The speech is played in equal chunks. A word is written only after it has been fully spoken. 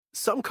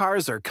Some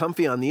cars are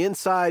comfy on the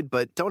inside,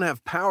 but don't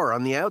have power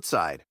on the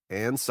outside.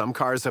 And some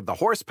cars have the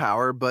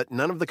horsepower, but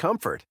none of the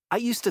comfort. I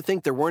used to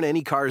think there weren't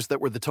any cars that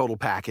were the total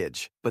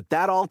package. But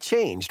that all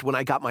changed when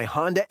I got my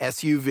Honda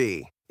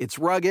SUV. It's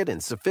rugged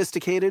and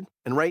sophisticated,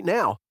 and right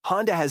now,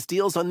 Honda has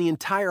deals on the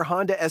entire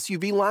Honda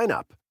SUV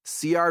lineup.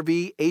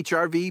 CR-V,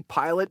 HR-V,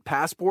 Pilot,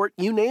 Passport,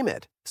 you name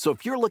it. So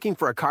if you're looking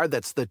for a car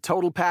that's the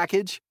total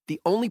package, the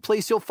only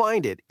place you'll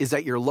find it is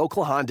at your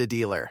local Honda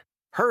dealer.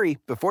 Hurry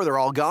before they're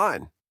all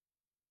gone.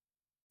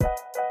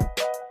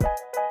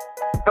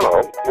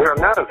 Hello, we are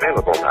not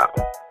available now.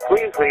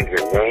 Please leave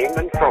your name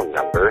and phone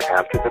number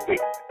after the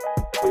beep.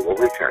 We will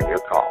return your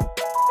call.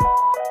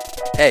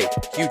 Hey,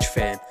 huge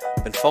fan.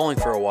 Been following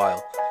for a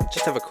while.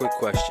 Just have a quick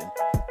question.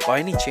 By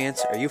any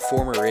chance, are you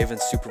former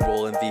Ravens Super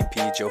Bowl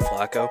MVP Joe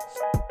Flacco?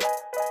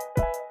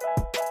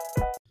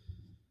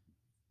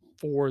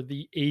 For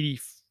the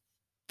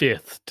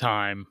 85th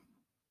time,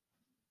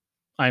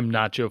 I'm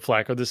not Joe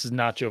Flacco. This is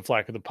not Joe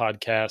Flacco, the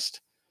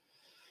podcast.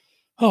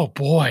 Oh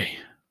boy,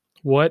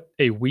 what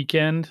a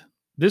weekend.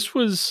 This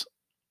was,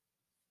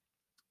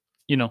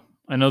 I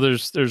know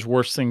there's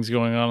worse things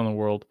going on in the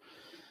world,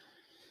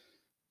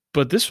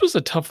 but this was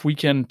a tough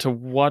weekend to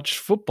watch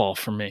football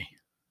for me.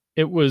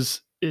 I'm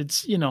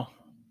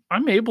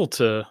able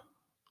to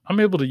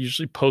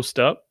usually post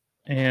up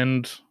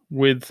and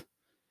with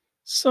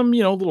some,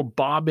 little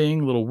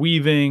bobbing, little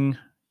weaving,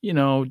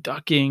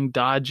 ducking,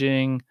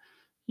 dodging,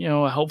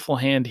 a helpful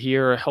hand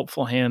here, a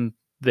helpful hand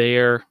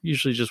there,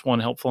 usually just one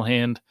helpful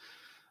hand.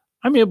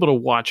 I'm able to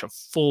watch a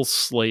full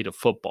slate of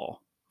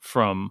football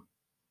from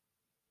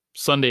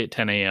Sunday at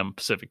 10 a.m.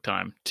 Pacific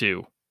time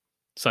to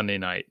Sunday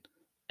night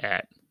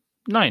at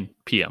 9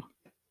 p.m.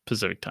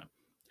 Pacific time.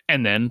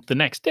 And then the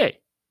next day,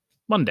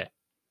 Monday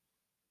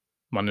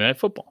Night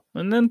Football,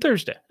 and then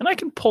Thursday. And I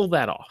can pull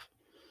that off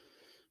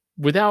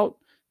without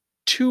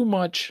too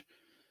much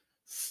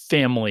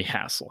family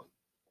hassle.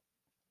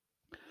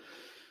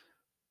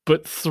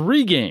 But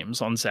 3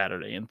 games on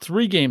Saturday and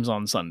 3 games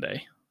on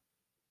Sunday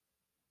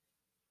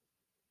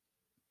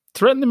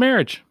threaten the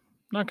marriage.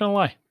 Not going to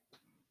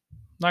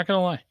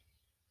lie.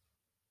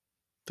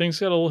 Things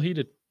got a little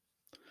heated.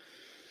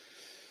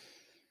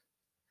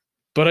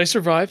 But I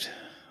survived.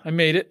 I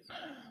made it.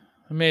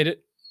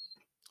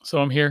 So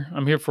I'm here.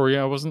 I'm here for you.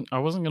 I wasn't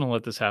going to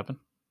let this happen.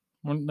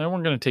 They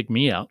weren't going to take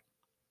me out.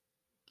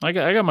 I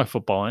got my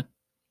football in.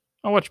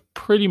 I watched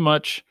pretty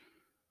much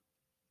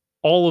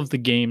all of the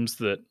games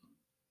that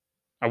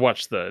I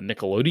watched. The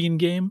Nickelodeon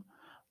game.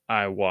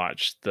 I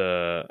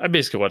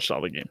basically watched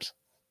all the games.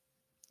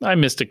 I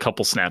missed a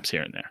couple snaps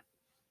here and there,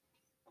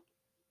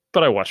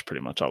 but I watched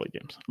pretty much all the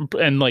games.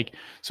 And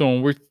so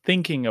when we're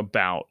thinking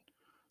about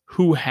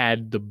who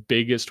had the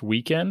biggest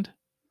weekend,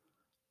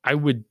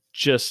 we've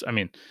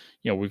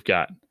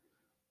got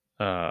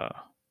who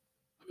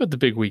had the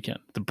big weekend?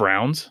 The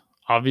Browns,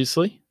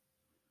 obviously.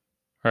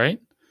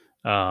 Right?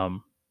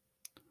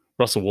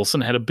 Russell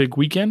Wilson had a big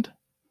weekend.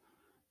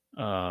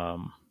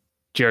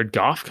 Jared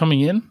Goff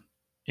coming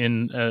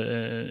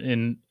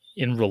in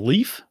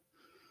relief.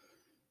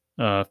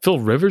 Phil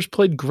Rivers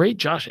played great.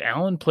 Josh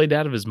Allen played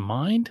out of his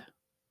mind.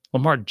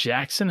 Lamar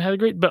Jackson had a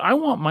great, but I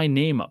want my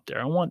name up there.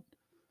 I want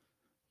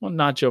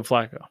not Joe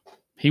Flacco.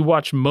 He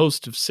watched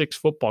most of 6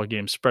 football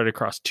games spread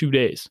across 2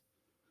 days,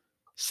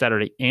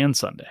 Saturday and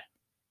Sunday.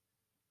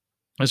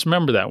 Just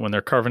remember that when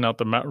they're carving out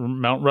the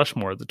Mount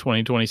Rushmore of the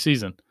 2020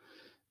 season.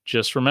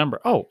 Just remember.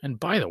 Oh, and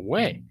by the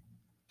way,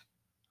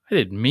 I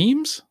did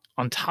memes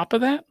on top of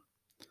that.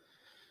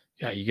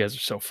 Yeah, you guys are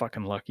so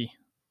fucking lucky.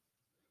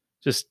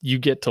 Just, you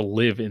get to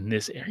live in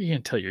this area. You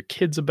can tell your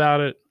kids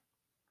about it.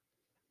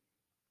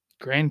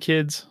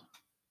 Grandkids.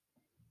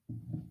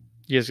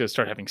 You guys got to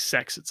start having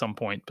sex at some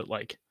point, but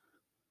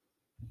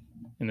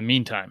in the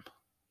meantime,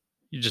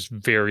 you're just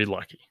very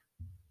lucky.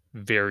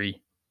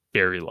 Very,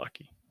 very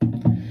lucky.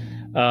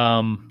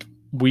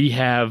 We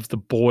have the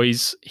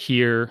boys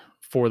here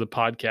for the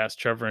podcast,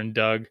 Trevor and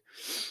Doug,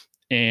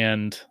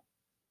 and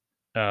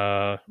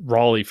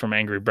Raleigh from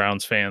Angry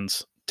Browns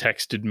Fans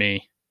texted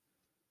me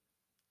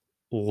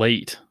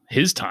late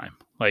his time,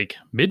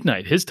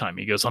 midnight his time.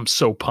 He goes, I'm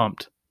so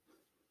pumped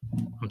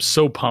for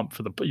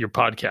your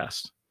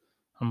podcast.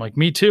 I'm like,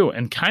 me too.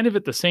 And kind of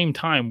at the same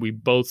time, we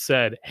both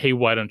said, hey,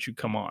 why don't you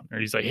come on? Or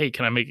he's like, hey,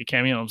 can I make a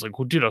cameo? And I was like,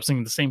 well, dude, I was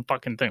thinking the same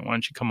fucking thing. Why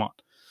don't you come on?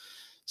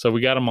 So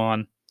we got him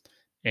on.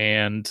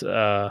 And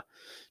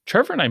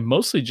Trevor and I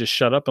mostly just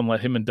shut up and let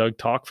him and Doug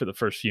talk for the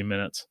first few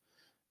minutes.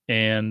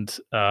 And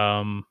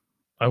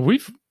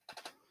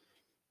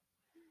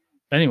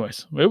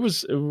anyways, we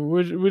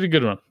had a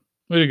good one.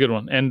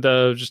 And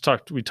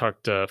we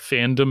talked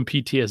fandom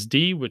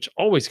PTSD, which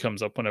always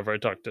comes up whenever I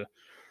talk to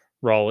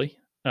Raleigh.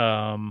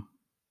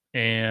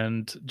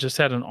 And just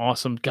had an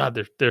awesome,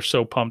 God, they're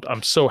so pumped.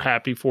 I'm so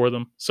happy for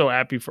them. So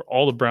happy for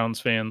all the Browns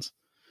fans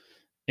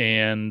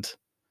and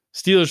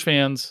Steelers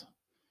fans.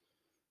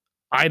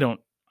 I don't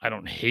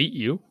hate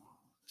you.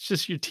 It's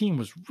just your team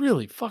was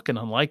really fucking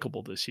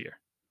unlikable this year.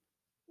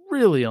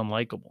 Really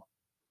unlikable.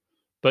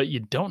 But you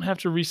don't have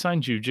to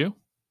re-sign Juju.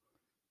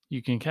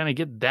 You can kind of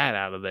get that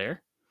out of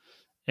there.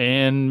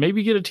 and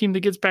maybe get a team that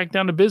gets back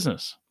down to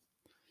business.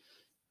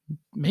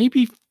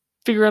 Maybe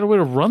figure out a way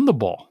to run the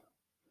ball,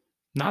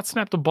 not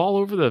snap the ball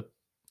over the.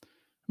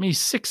 I mean, he's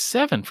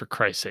 6'7", for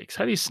Christ's sakes.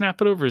 How do you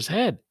snap it over his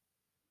head?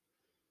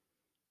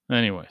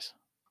 Anyways,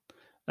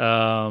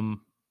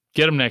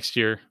 get him next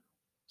year,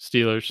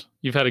 Steelers.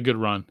 You've had a good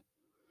run,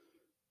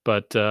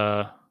 but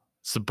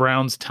it's the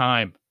Browns'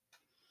 time.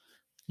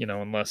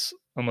 Unless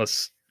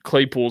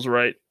Claypool's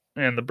right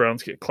and the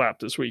Browns get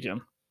clapped this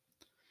weekend.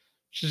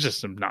 Which is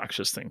just an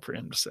obnoxious thing for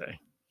him to say.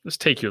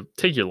 Just take your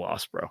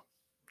loss, bro.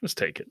 Just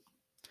take it.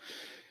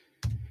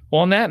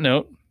 Well, on that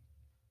note,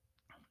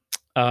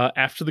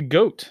 after the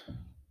GOAT,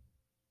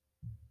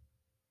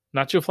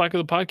 not Joe Flacco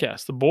the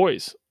podcast, the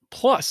boys,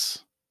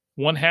 plus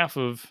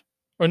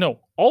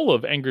all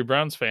of Angry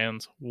Browns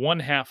fans, one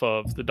half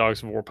of the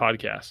Dogs of War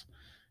podcast,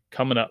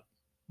 coming up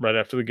right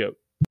after the GOAT.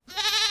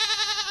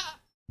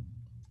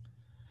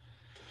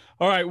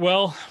 All right,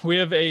 well, we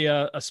have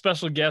a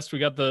special guest. We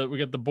got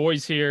the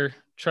boys here,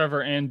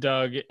 Trevor and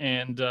Doug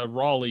and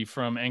Raleigh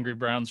from Angry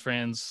Browns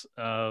fans.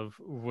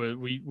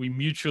 We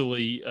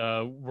mutually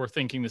were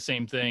thinking the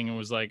same thing and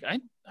was like, I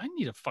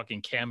need a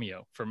fucking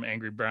cameo from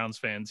Angry Browns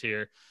fans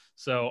here.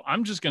 So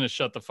I'm just gonna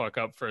shut the fuck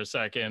up for a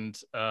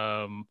second,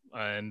 and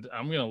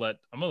I'm gonna let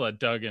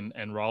Doug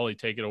and Raleigh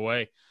take it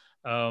away.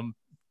 Doug,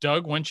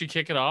 why don't you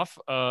kick it off?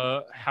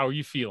 How are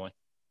you feeling?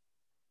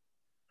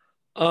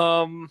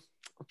 I'm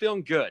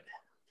feeling good.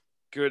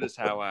 Good is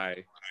how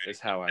I would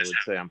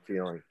say I'm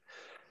feeling.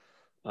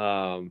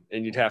 And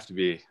you'd have to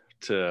be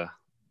to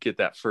get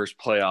that first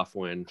playoff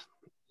win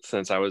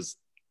since I was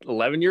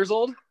 11 years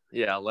old.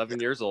 Yeah,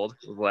 11 years old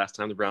was the last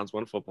time the Browns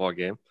won a football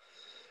game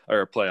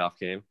or a playoff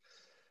game.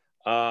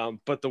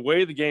 But the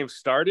way the game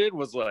started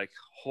was like,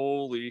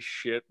 holy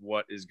shit,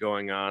 what is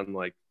going on?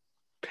 Like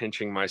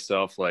pinching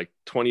myself, like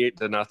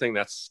 28-0.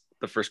 That's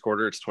the first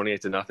quarter. It's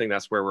 28-0.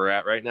 That's where we're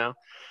at right now.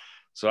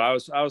 So I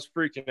was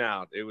freaking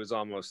out. It was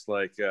almost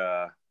like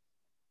I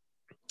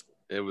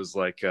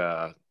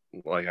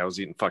was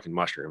eating fucking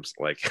mushrooms.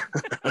 Like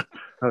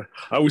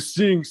I was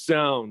seeing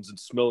sounds and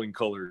smelling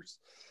colors.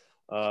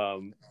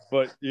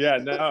 But yeah,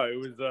 no,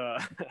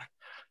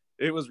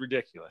 it was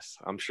ridiculous.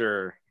 I'm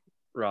sure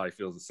Raleigh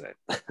feels the same.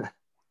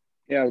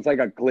 Yeah, it was like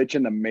a glitch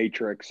in the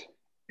Matrix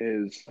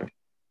is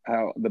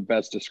how the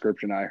best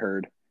description I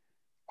heard.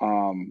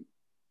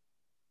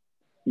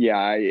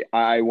 Yeah,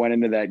 I went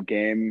into that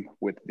game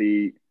with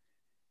when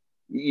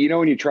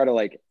you try to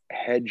like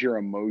hedge your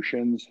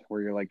emotions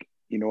where you're like,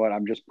 you know what,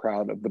 I'm just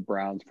proud of the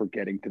Browns for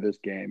getting to this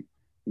game.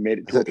 We made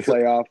it to a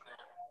playoff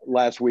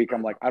last week.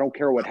 I'm like, I don't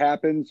care what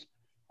happens.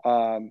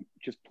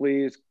 Just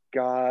please,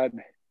 God,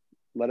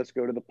 let us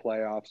go to the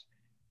playoffs.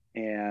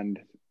 And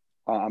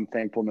I'm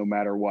thankful no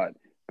matter what.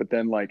 But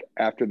then like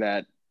after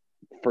that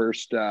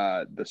first,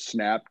 the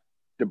snap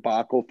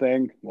debacle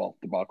thing, well,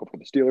 debacle for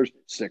the Steelers,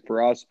 sick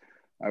for us.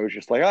 I was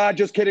just like,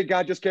 just kidding,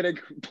 God, just kidding.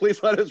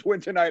 Please let us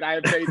win tonight. I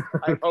have faith.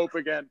 I have hope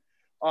again.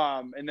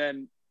 And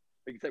then,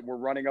 like you said, we're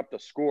running up the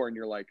score, and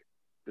you're like,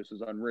 this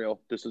is unreal.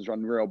 This is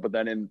unreal. But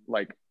then in,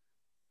 like,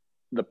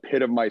 the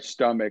pit of my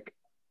stomach,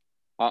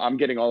 I'm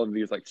getting all of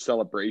these, like,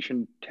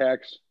 celebration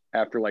texts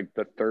after, like,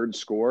 the third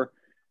score.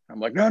 I'm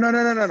like, no.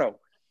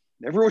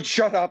 Everyone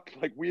shut up.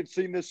 Like, we have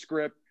seen this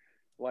script.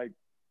 Like,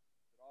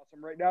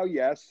 awesome right now?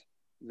 Yes.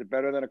 Is it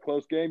better than a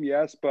close game?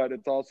 Yes. But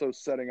it's also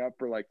setting up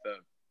for, like, the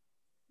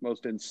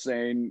most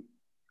insane,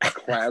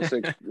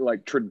 classic,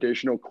 like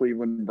traditional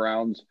Cleveland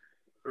Browns,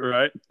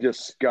 right?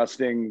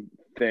 Disgusting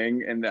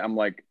thing. And I'm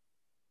like,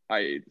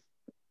 I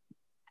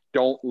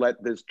don't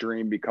let this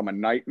dream become a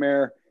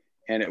nightmare.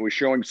 And it was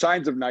showing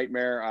signs of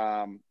nightmare,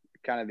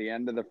 kind of the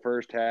end of the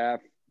first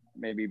half,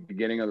 maybe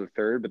beginning of the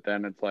third. But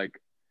then it's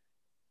like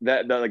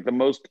that like the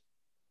most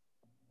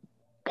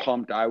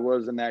pumped I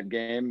was in that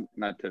game.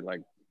 Not to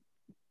like,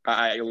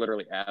 I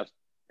literally asked,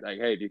 like,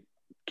 hey, do you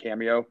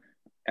cameo?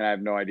 And I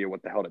have no idea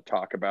what the hell to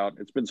talk about.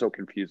 It's been so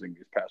confusing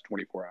these past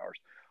 24 hours.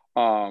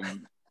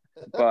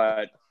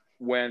 But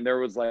when there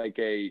was like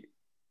a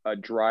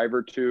drive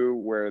or two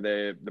where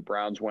the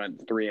Browns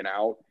went 3 and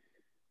out,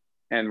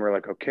 and we're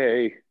like,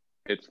 okay,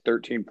 it's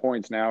 13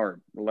 points now or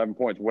 11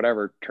 points,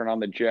 whatever, turn on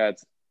the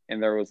Jets.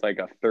 And there was like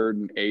a 3rd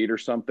and 8 or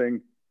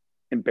something,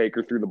 and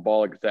Baker threw the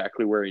ball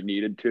exactly where he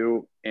needed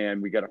to.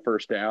 And we got a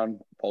first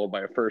down followed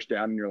by a first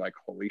down. And you're like,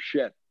 holy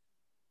shit,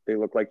 they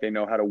look like they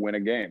know how to win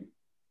a game.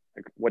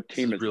 Like, what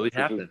team is really this?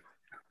 happened?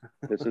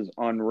 This is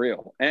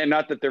unreal. And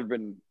not that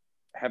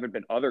haven't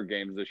been other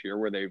games this year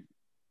where they've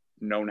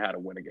known how to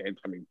win a game.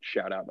 I mean,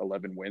 shout out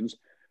 11 wins.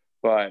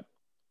 But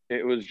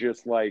it was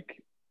just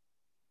like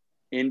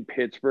in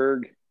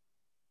Pittsburgh,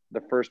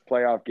 the first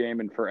playoff game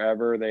in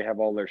forever. They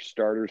have all their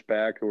starters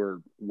back who are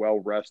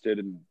well rested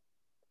and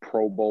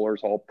Pro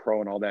Bowlers, all pro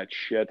and all that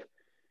shit.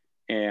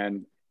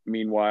 And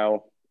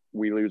meanwhile,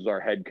 we lose our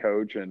head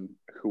coach and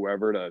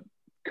whoever to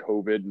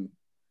COVID and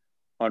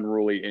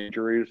unruly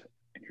injuries.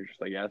 And you're just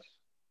like, yes,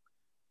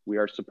 we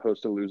are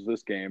supposed to lose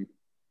this game,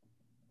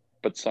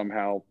 but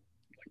somehow,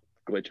 like,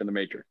 glitch in the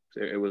Matrix.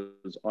 It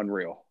was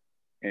unreal.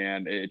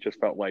 And it just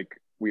felt like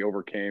we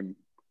overcame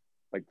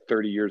like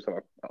 30 years of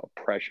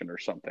oppression or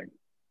something.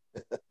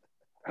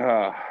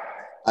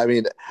 I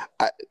mean,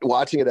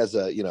 watching it as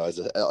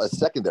a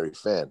secondary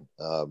fan,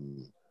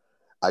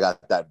 I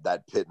got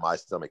that pit in my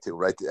stomach too.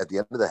 Right at the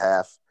end of the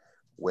half,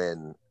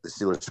 when the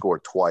Steelers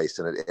scored twice,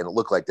 and it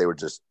looked like they were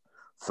just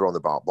throwing the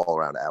ball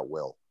around at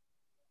will,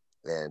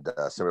 and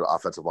some of the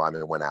offensive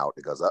linemen went out.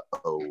 It goes,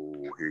 oh,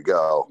 here you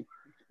go.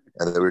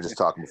 And then we were just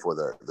talking before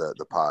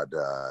the pod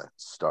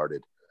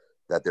started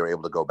that they were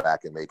able to go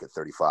back and make it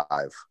 35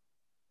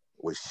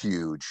 was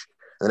huge.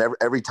 And then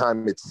every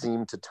time it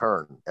seemed to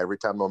turn, every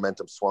time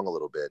momentum swung a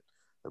little bit,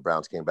 the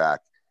Browns came back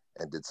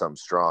and did something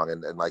strong.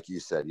 And like you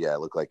said, yeah, it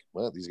looked like,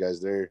 well, these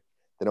guys, they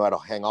know how to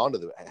hang on to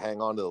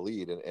the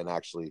lead and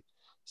actually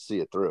see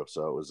it through.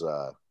 So it was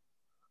that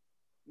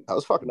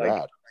was fucking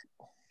bad.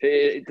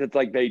 It's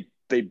like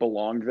they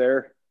belonged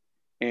there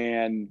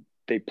and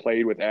they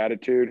played with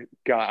attitude.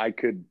 God, I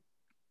could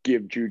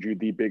give Juju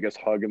the biggest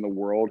hug in the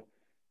world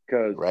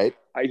because right.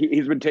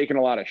 He's been taking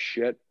a lot of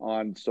shit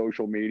on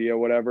social media,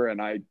 whatever, and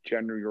I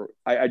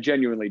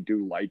genuinely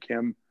do like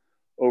him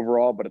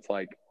overall. But it's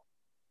like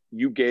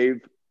you gave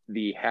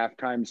the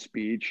halftime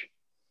speech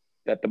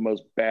that the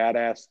most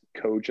badass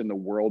coach in the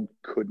world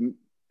couldn't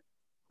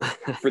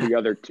for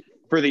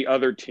the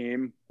other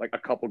team like a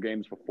couple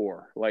games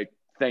before. Like,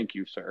 thank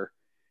you, sir.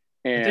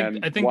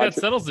 And I think that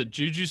settles it.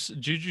 Juju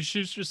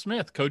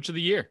Schuster-Smith, Coach of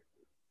the Year.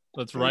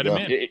 Let's write him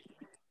in.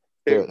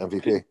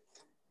 MVP.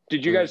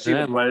 Did you guys see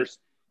the post?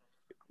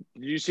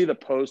 Did you see the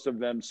post of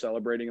them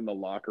celebrating in the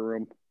locker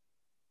room?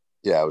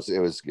 Yeah, it was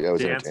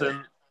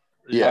dancing.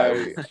 Yeah,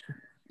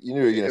 you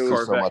knew you were going to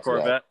see so much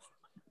Corvette.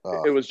 of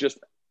that. It was just,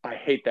 I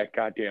hate that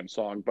goddamn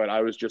song, but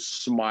I was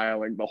just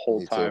smiling the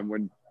whole time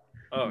when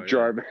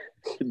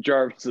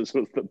Jarvis's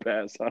was the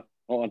best. I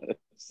don't want to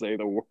say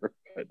the word.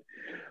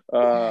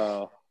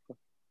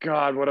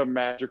 God, what a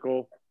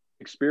magical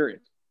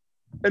experience.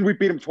 And we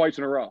beat him twice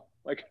in a row.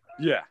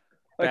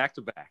 Back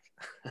to back.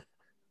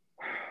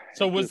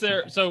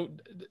 So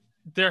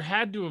there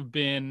had to have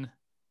been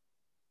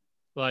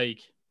like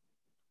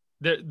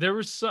there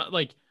was some,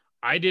 like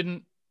I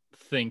didn't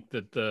think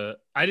the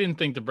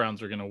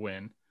Browns were going to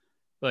win.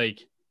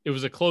 Like it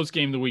was a close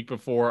game the week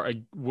before,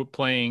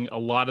 playing a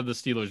lot of the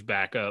Steelers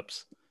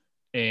backups,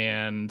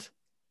 and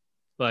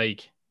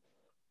like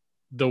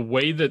the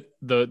way that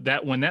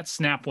when that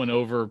snap went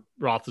over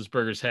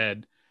Roethlisberger's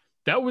head,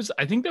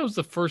 I think that was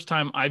the first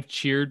time I've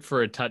cheered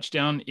for a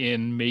touchdown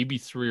in maybe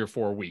 3 or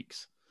 4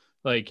 weeks.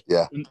 Like,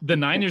 yeah, the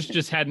Niners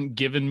just hadn't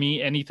given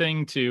me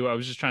anything I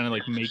was just trying to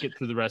like make it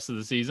through the rest of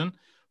the season,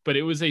 but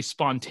it was a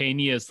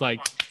spontaneous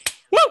like,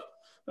 woo!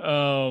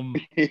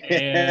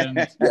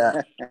 And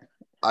yeah,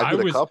 I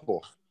did a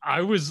couple.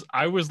 I was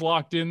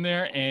locked in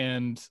there,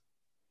 and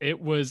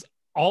it was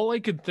all I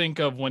could think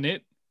of when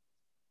it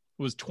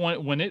was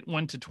when it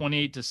went to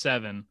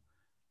 28-7.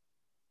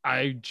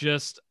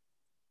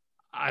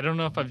 I don't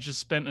know if I've just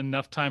spent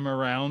enough time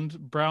around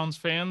Browns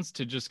fans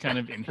to just kind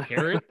of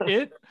inherit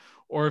it,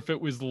 or if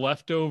it was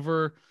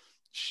leftover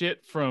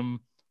shit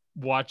from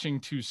watching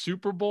 2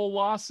 Super Bowl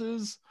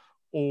losses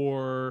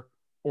or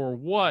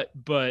what,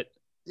 but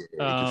you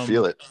can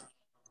feel it.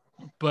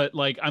 But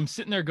like, I'm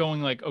sitting there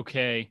going like,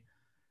 okay,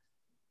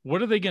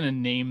 what are they going to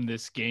name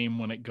this game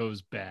when it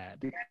goes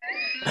bad?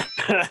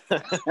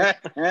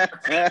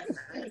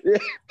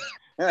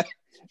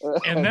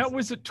 And that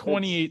was at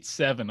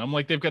 28-7. I'm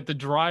like, they've got the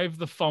drive,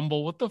 the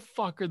fumble. What the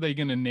fuck are they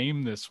going to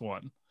name this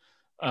one?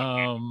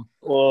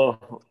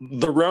 Well,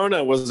 the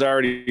Rona was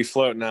already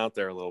floating out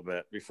there a little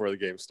bit before the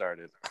game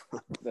started.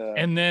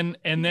 And then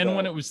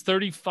when it was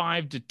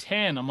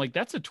 35-10, I'm like,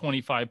 that's a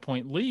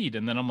 25-point lead.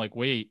 And then I'm like,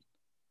 wait,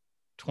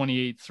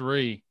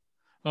 28-3.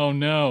 Oh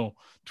no,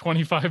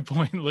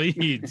 25-point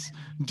leads.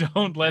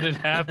 Don't let it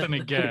happen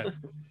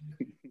again.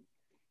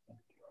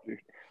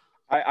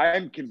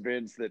 I'm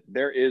convinced that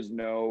there is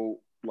no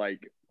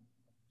like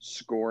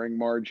scoring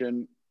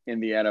margin in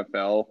the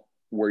NFL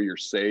where you're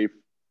safe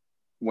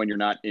when you're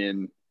not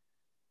in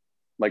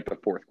like the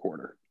fourth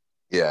quarter.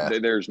 Yeah,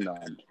 there's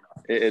none.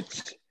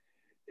 It's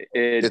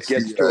the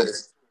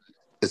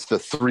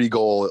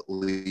 3-goal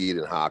lead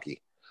in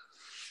hockey.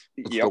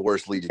 It's the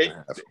worst lead you can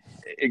have.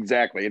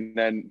 Exactly. And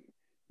then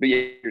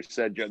you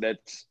said, Joe,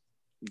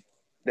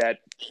 that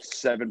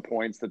 7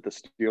 points that the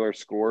Steelers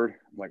scored.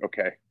 I'm like,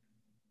 okay,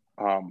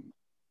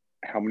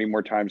 how many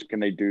more times can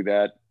they do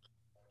that?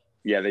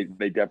 Yeah,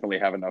 they definitely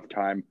have enough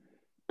time.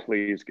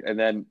 Please. And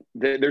then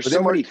there's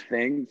so many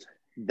things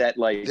that,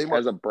 like,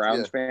 as a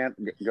Browns fan,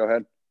 go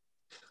ahead.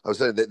 I was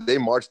saying that they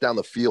marched down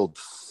the field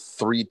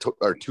 2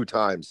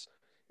 times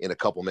in a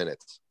couple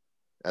minutes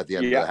at the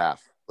end of the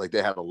half. Like,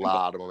 they had a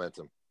lot of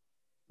momentum.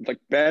 It's like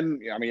Ben,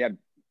 I mean, he had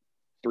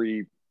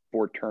 3-4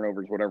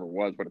 turnovers, whatever it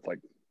was, but it's like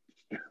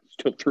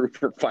still threw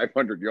for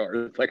 500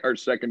 yards. It's like our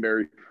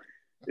secondary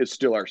is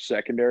still our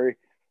secondary.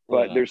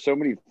 But there's so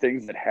many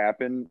things that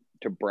happen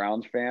to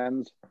Browns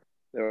fans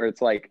where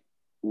it's like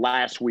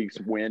last week's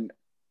win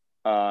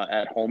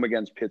at home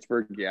against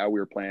Pittsburgh. Yeah,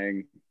 we were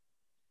playing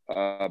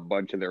a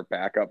bunch of their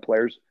backup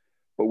players,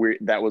 but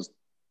that was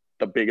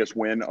the biggest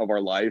win of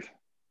our life.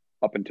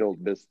 up until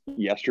this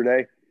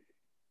yesterday.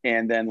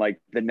 And then like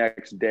the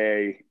next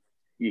day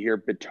you hear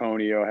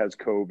Bitonio has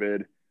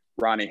COVID,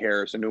 Ronnie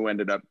Harrison, who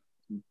ended up,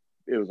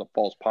 it was a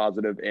false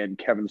positive, and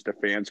Kevin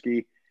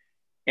Stefanski.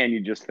 And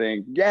you just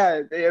think,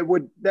 yeah,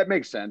 that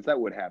makes sense. That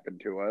would happen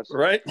to us.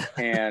 Right.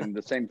 And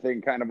the same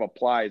thing kind of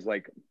applies,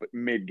 like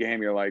mid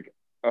game, you're like,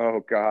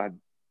 oh God,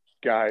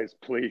 guys,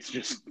 please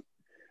just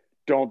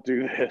don't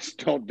do this.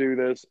 Don't do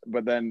this.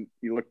 But then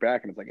you look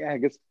back and it's like, yeah, I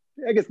guess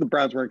the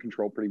Browns were in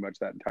control pretty much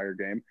that entire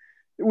game.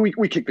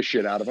 We kicked the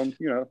shit out of them,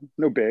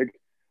 no big.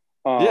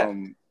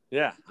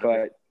 Yeah.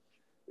 But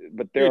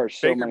there are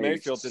so Baker many.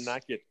 Mayfield did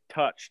not get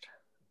touched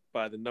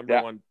by the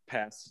number one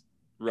pass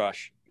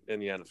rush in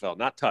the NFL.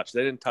 Not touched.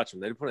 They didn't touch him.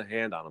 They didn't put a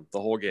hand on him the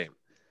whole game.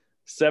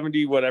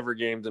 70 whatever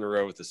games in a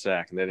row with the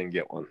sack, and they didn't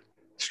get one.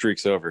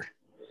 Streak's over.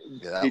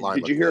 Yeah,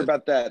 did you hear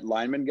about that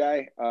lineman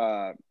guy?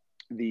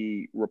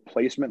 The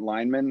replacement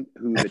lineman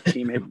who the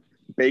team had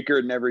Baker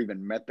had never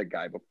even met the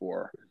guy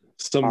before.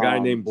 Some guy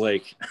named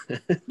Blake.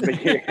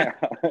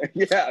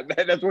 yeah,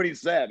 that's what he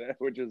said,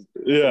 which is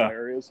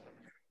hilarious.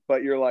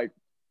 But you're like,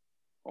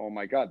 oh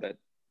my God,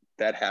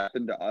 that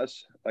happened to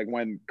us. Like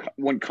when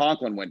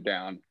Conklin went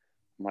down,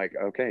 I'm like,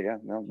 okay, yeah,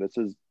 no, this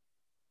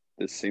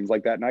seems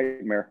like that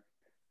nightmare.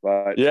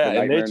 But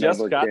and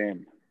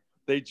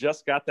they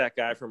just got that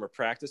guy from a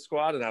practice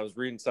squad, and I was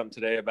reading something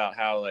today about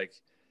how like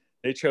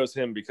they chose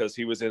him because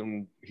he was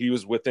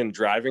within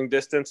driving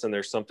distance, and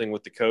there's something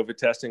with the COVID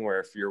testing where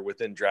if you're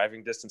within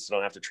driving distance, you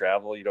don't have to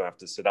travel, you don't have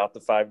to sit out the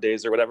 5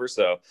 days or whatever.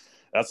 So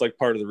that's like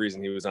part of the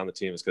reason he was on the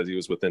team is because he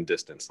was within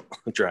distance,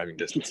 driving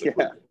distance.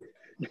 Yeah.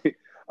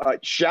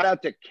 Shout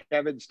out to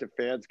Kevin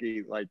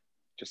Stefanski, like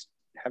just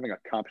having a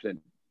competent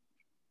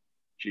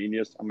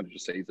genius. I'm going to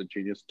just say he's a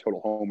genius,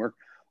 total homer.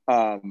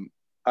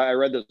 I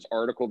read this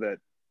article that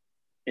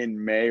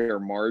in May or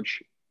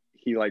March,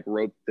 he like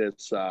wrote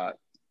this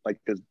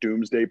this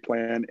doomsday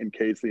plan in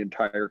case the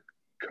entire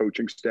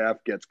coaching staff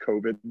gets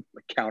COVID,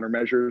 like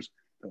countermeasures.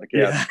 They're like,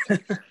 yeah.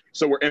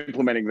 So we're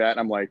implementing that. And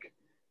I'm like,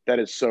 that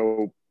is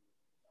so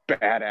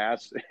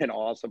badass and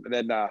awesome. And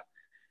then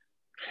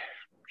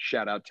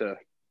shout out to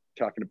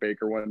talking to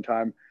Baker one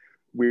time.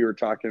 We were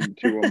talking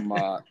to him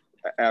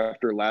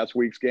after last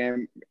week's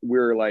game. We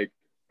were like,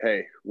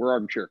 hey, we're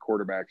armchair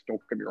quarterbacks.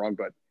 Don't get me wrong,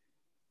 but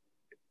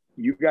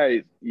you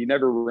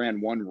never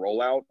ran one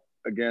rollout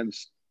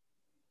against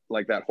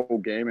like that whole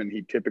game, and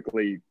he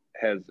typically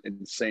has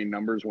insane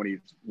numbers when he's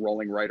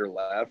rolling right or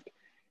left.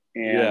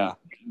 And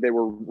they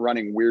were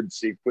running weird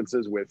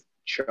sequences with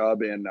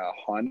Chubb and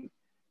Hunt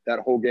that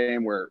whole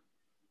game where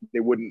they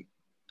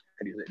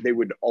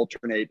would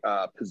alternate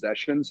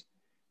possessions,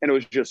 and it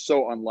was just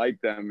so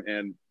unlike them.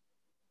 And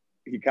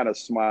he kind of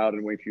smiled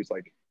and winked. He was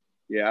like,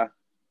 yeah,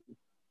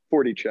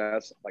 40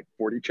 chess. I'm like,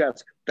 40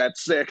 chess,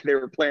 that's sick. They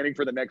were planning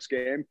for the next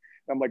game.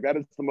 I'm like, that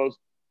is the most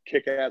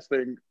kick-ass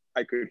thing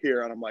I could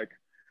hear. And I'm like,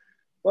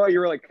 well,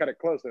 you're really kind of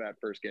close to that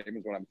first game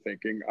is what I'm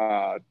thinking.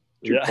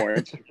 2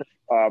 points.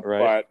 Right.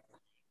 But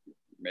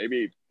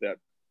maybe that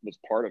was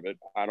part of it.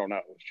 I don't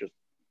know.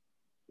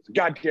 It's a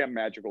goddamn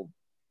magical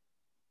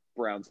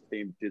Browns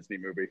themed Disney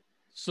movie.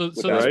 So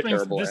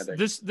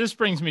this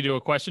brings me to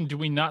a question. Do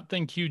we not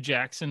think Hugh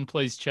Jackson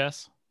plays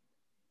chess?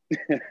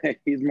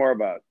 He's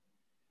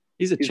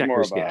a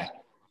checkers guy.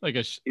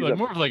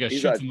 More of like a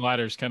shoots and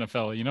ladders kind of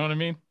fella. You know what I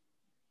mean?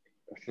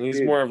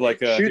 He's more of like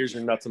here's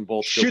your nuts and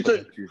bolts. Go put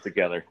the shoes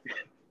together.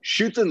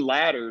 Shoots and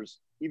ladders.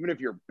 Even if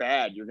you're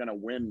bad, you're gonna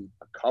win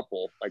a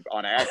couple like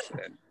on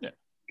accident.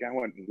 Guy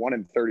went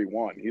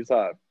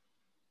 1-31.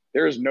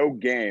 There is no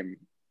game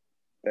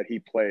that he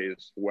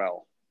plays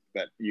well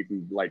that you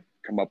can like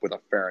come up with a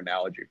fair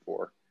analogy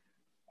for.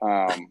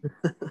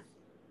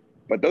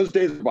 But those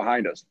days are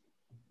behind us.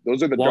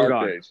 Those are the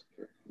dark days.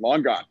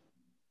 Long gone.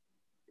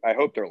 I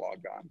hope they're long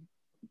gone.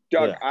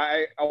 Doug,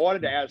 I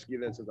wanted to ask you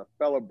this as a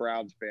fellow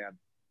Browns fan.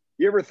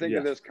 You ever think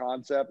of this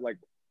concept, like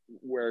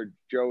where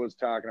Joe was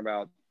talking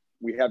about,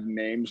 we have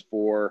names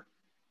for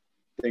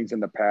things in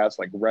the past,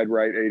 like Red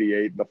Right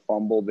 88, the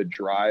fumble, the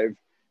drive.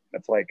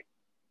 It's like,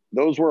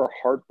 those were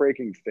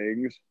heartbreaking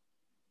things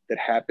that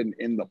happened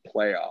in the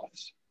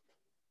playoffs.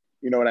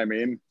 You know what I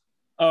mean?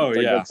 Oh,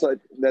 yeah.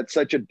 That's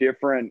such a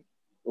different,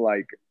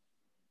 like,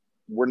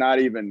 we're not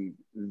even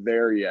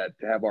there yet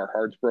to have our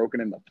hearts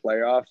broken in the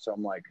playoffs. So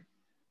I'm like,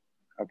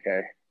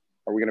 okay,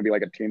 are we going to be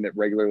like a team that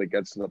regularly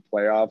gets to the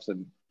playoffs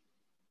and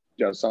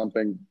does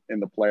something in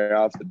the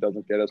playoffs that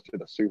doesn't get us to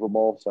the Super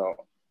Bowl? So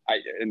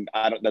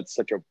that's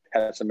such a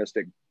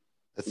pessimistic.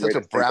 That's such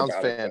a Browns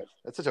fan.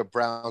 That's such a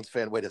Browns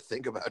fan way to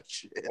think about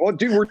shit. Well,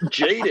 dude, we're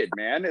jaded,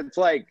 man. It's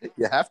like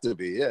you have to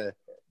be, yeah.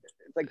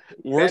 It's like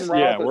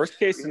worst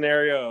case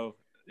scenario,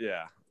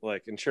 yeah.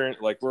 Like insurance,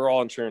 like we're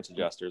all insurance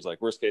adjusters.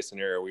 Like worst case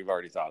scenario, we've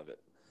already thought of it.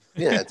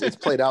 Yeah, it's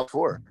played out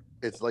for.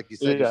 It's like you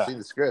said, you've seen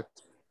the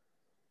script.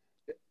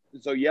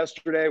 So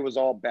yesterday was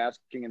all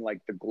basking in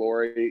like the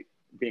glory,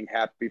 being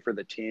happy for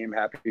the team,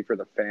 happy for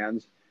the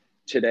fans.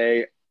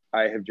 Today,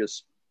 I have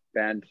just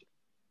spent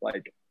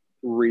like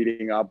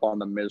reading up on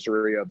the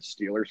misery of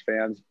Steelers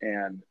fans,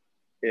 and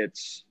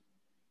it's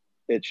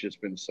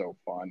just been so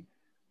fun.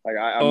 Like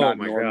I'm Oh not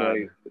my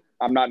normally, God.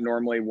 I'm not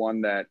normally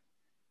one that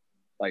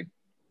like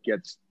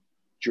gets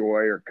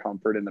joy or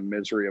comfort in the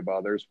misery of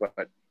others,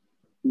 but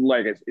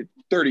like it's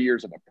 30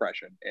 years of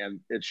oppression, and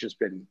it's just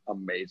been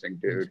amazing,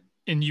 dude.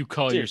 And you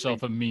call Dude,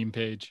 yourself a meme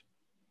page.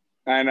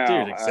 I know,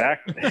 Dude,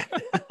 exactly.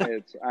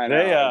 I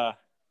know.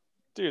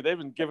 Dude, they've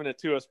been giving it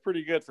to us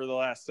pretty good for the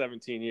last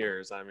 17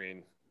 years. I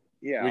mean,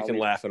 Yeah, we can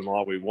laugh at them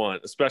all we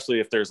want,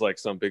 especially if there's like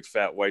some big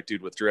fat white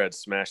dude with dreads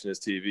smashing his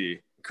TV,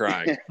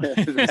 crying. You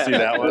see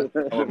that one?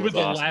 That one was With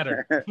a awesome.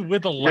 ladder.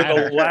 With a With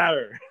ladder. a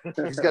ladder.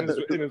 He's got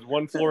in his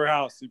one floor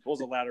house. He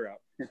pulls a ladder out.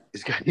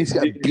 he's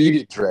got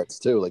beaded dreads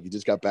too. Like he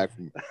just got back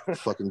from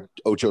fucking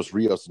Ochos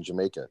Rios in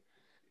Jamaica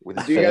with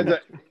his Do you family.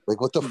 guys,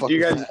 Like what the fuck do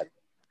you is guys, that?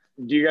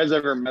 do you guys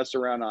ever mess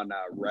around on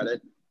Reddit?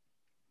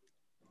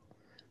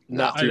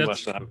 Not No. too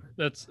That's-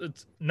 much.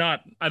 It's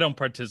not. I don't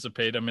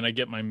participate. I mean, I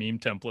get my meme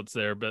templates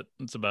there, but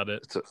that's about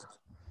it.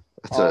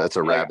 That's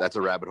a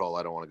rabbit hole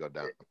I don't want to go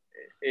down.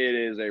 It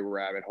is a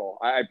rabbit hole.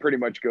 I pretty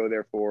much go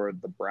there for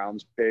the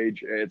Browns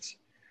page.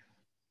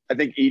 I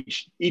think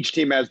each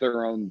team has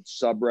their own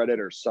subreddit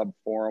or sub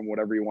forum,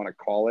 whatever you want to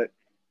call it.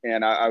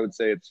 And I would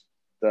say it's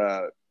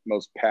the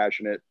most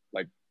passionate,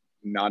 like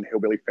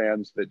non-hillbilly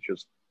fans that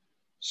just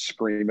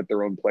scream at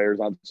their own players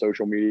on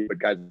social media. But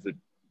guys,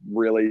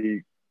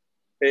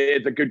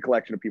 it's a good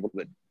collection of people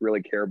that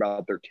really care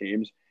about their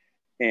teams.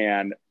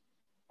 And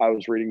I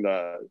was reading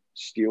the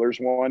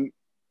Steelers one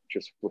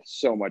just with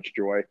so much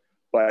joy.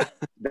 But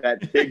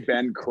that Big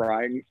Ben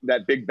crying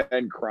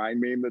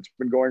meme that's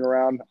been going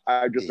around,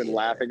 I've just been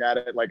laughing at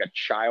it like a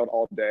child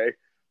all day.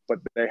 But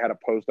they had a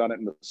post on it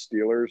in the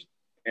Steelers,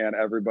 and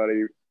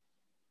everybody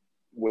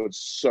was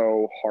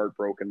so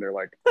heartbroken. They're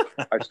like,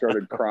 I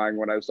started crying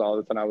when I saw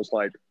this, and I was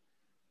like,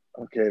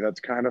 okay,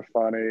 that's kind of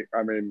funny.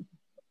 I mean,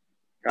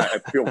 I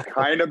feel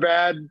kind of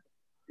bad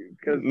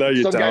because No,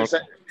 you some don't. guys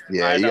said,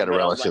 Yeah, you got to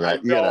relish in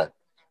that. You gotta.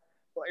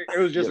 it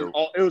was just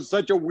it was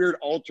such a weird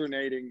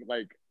alternating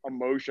like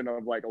emotion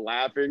of like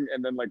laughing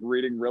and then like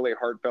reading really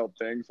heartfelt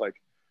things. Like,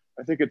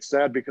 I think it's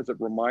sad because it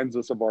reminds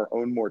us of our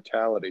own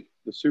mortality.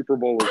 The Super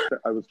Bowl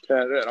I was 10,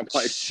 and I'm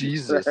like,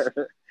 Jesus.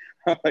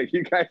 I'm like,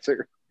 you guys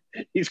are.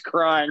 He's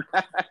crying,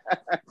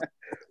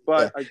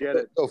 but I get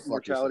it. Go fuck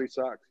Mortality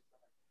sucks.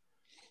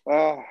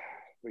 Oh,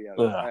 but yeah,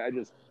 I've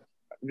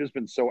just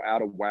been so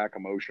out of whack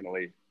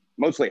emotionally.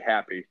 Mostly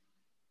happy,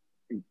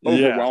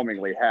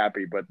 overwhelmingly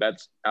happy, but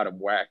that's out of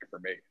whack for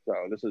me. So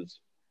this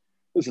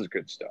is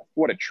good stuff.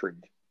 What a treat.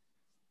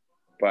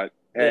 But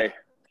hey,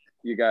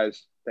 you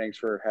guys, thanks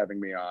for having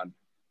me on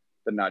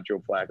the Not Joe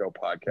Flacco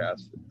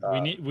podcast.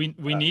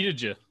 We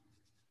needed you.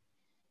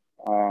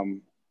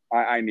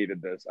 I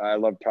needed this. I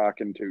love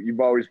talking to you've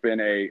always been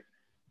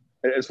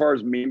as far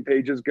as meme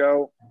pages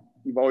go,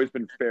 you've always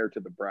been fair to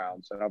the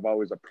Browns, and I've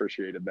always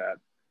appreciated that.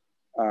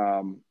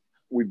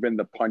 We've been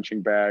the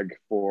punching bag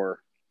for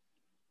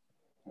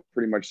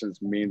pretty much since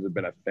memes have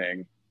been a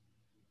thing.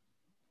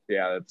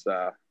 Yeah, that's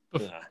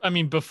I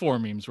mean, before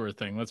memes were a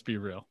thing. Let's be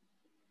real.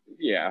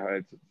 Yeah,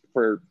 it's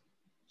for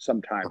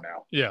some time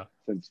now. Yeah.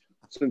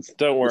 Since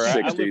Don't worry,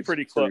 the I 60s, live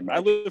pretty close. pretty I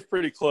much. live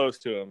pretty close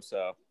to him,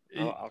 so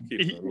I'll keep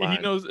it in mind.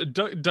 He knows.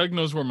 Doug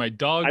knows where my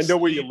dog. I know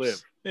where you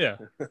sleeps. live.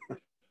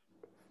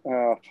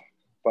 Yeah.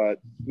 But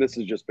this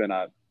has just been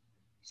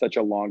such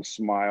a long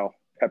smile,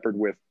 peppered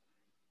with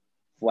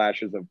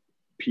flashes of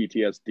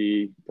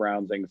PTSD,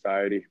 Browns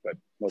anxiety, but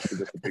mostly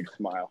just a big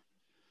smile.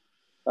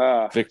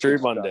 Victory good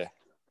stuff. Monday.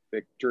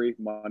 Victory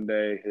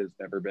Monday has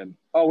never been.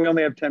 Oh, we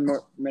only have 10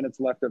 more minutes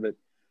left of it.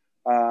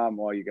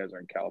 Well, you guys are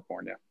in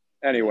California.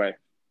 Anyway,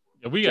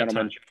 Yeah, we got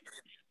gentlemen, time.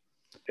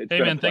 it's Hey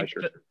been man, a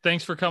pleasure.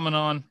 thanks for coming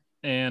on,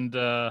 and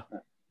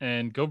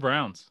go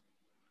Browns.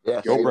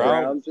 Yeah. Go Go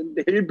Browns,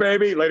 indeed,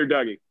 baby. Later,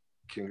 Dougie.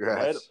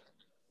 Congrats. Later.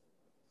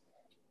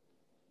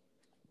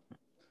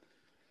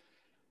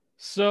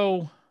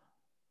 So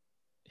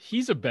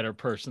he's a better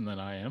person than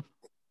I am.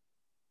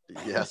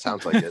 Yeah,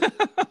 sounds like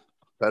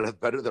it.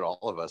 better than all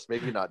of us.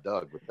 Maybe not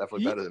Doug, but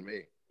definitely better than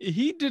me.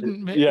 He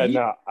didn't make. Yeah,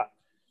 no.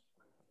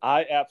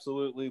 I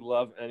absolutely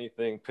love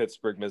anything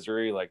Pittsburgh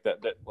misery like that.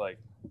 Like,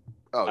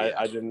 Oh yeah.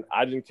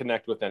 I didn't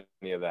connect with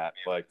any of that.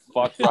 Like,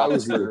 fuck I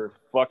was Roethlisberger,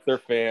 fuck their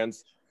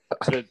fans.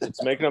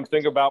 It's making them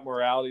think about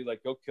morality.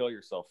 Like, go kill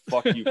yourself.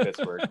 Fuck you,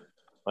 Pittsburgh.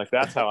 Like,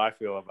 that's how I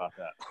feel about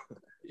that.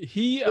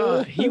 He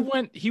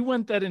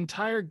went that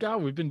entire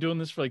we've been doing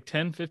this for like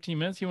 10, 15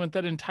 minutes. He went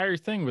that entire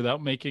thing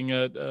without making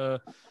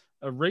a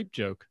rape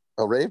joke.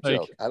 A rape Like,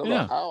 joke. I don't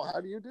yeah. know how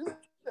do you do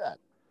that?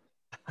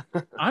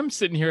 I'm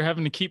sitting here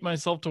having to keep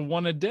myself to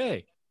one a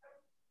day.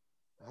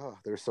 Oh,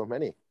 there's so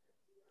many.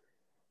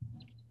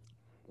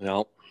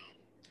 No.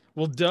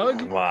 Well,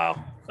 Doug,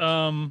 Wow.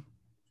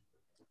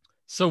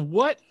 so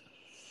what?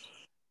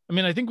 I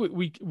mean, I think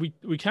we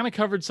kind of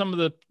covered some of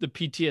the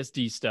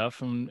PTSD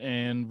stuff,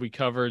 and we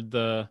covered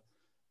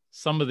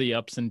some of the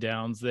ups and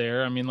downs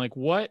there. I mean, like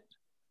when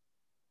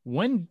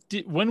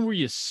were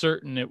you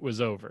certain it was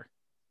over?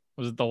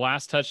 Was it the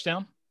last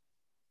touchdown?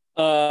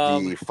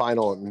 The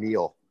final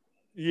kneel.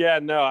 Yeah,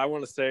 no, I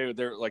want to say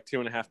they're like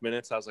 2.5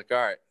 minutes. I was like, all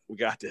right, we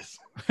got this.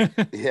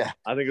 Yeah.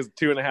 I think it was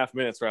 2.5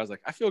 minutes where I was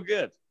like, I feel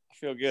good.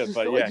 But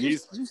Like, yeah,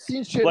 you've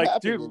seen shit like,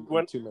 happen dude,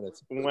 in 2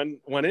 minutes.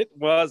 when it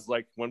was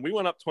like when we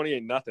went up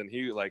 28-0,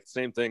 he like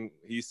same thing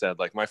he said,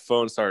 like my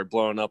phone started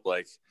blowing up.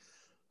 Like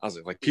I was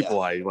like people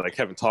I like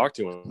haven't talked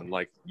to in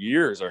like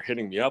years are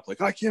hitting me up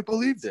like, I can't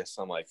believe this.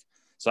 I'm like,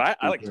 so I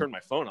like turned my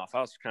phone off. I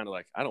was kind of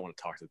like, I don't want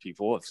to talk to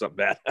people if something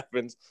bad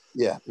happens.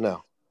 Yeah,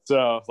 no.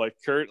 So like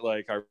Kurt,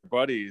 like our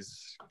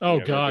buddies. Oh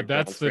God,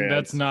 that's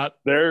not.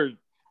 They're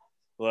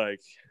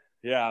like,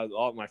 yeah,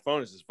 all my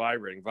phone is just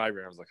vibrating. I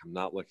was like, I'm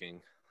not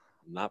looking.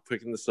 I'm not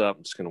picking this up.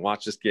 I'm just gonna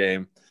watch this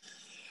game.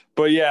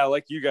 But yeah,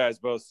 like you guys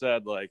both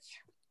said, like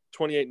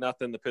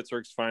 28-0. The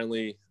Pittsburgh's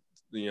finally,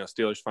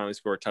 Steelers finally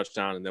score a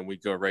touchdown, and then we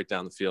go right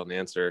down the field and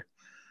answer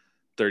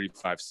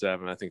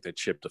 35-7. I think they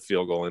chipped a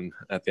field goal in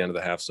at the end of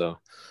the half. So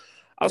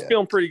I was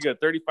feeling pretty good.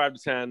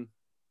 35-10.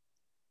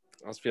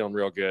 I was feeling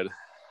real good.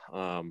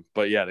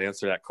 But yeah, to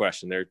answer that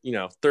question, they're,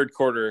 third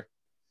quarter,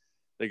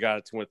 they got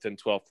it to within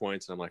 12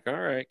 points. And I'm like, all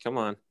right, come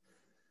on.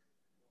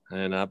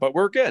 And, but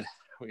we're good.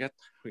 We got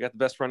the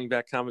best running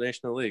back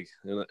combination in the league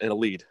in a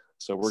lead.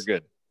 So we're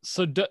good.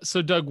 So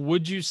Doug,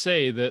 would you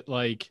say that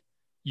like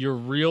your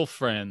real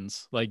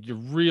friends, like your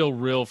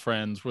real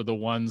friends were the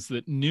ones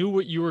that knew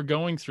what you were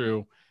going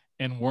through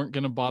and weren't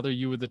going to bother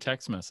you with a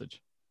text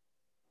message?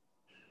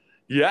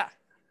 Yeah.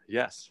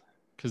 Yes.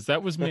 Cause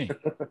that was me.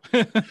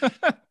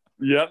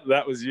 Yep,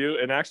 that was you.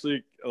 And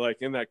actually,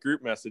 like in that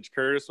group message,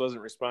 Curtis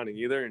wasn't responding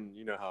either. And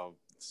you know how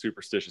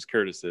superstitious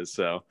Curtis is.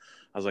 So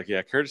I was like,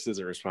 yeah, Curtis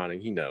isn't responding.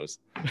 He knows.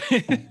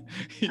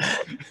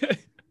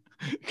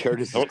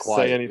 Curtis don't is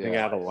quiet. say anything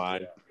out of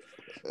line.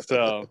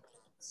 So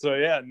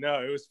yeah,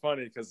 no, it was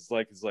funny because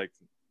it's like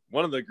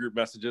one of the group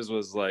messages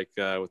was like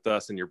with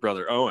us and your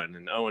brother Owen,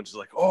 and Owen's just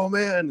like, oh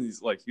man, and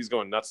he's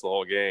going nuts the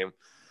whole game.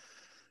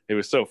 It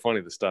was so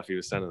funny the stuff he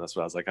was sending us.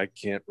 But I was like, I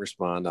can't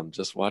respond. I'm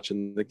just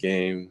watching the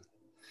game.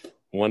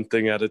 One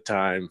thing at a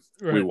time.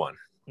 Right. We won.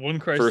 One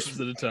crisis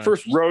at a time.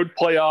 First road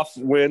playoff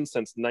win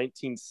since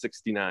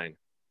 1969.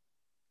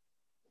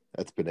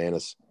 That's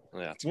bananas.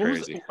 Yeah, it's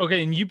crazy.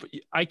 Okay, and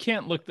I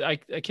can't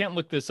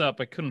look this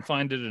up. I couldn't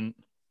find it, and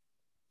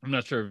I'm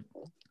not sure.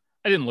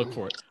 I didn't look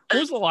for it. When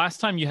was the last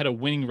time you had a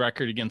winning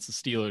record against the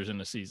Steelers in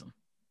a season?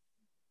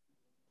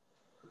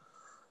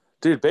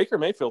 Dude, Baker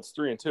Mayfield's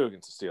 3-2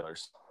 against the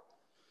Steelers.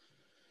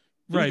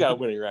 He's got a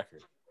winning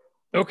record.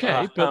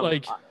 Okay, but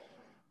like.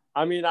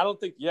 I mean, I don't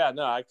think. Yeah,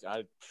 no, I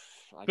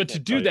but to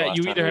do that,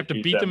 you either have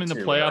to beat them in the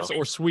playoffs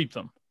or sweep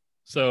them.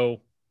 So,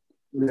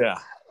 yeah,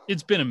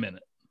 it's been a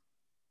minute.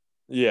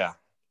 Yeah.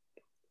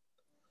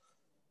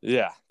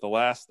 The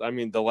last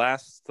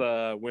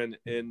win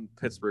in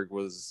Pittsburgh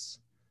was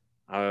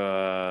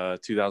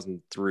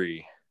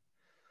 2003,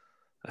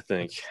 I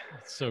think.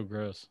 That's so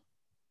gross.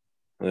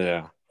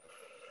 Yeah.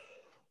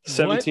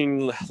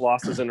 17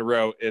 losses in a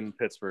row in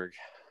Pittsburgh.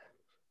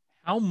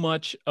 How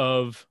much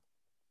of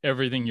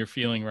everything you're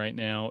feeling right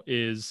now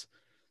is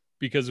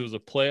because it was a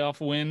playoff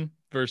win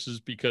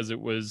versus because it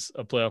was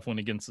a playoff win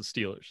against the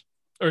Steelers,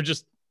 or it's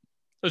just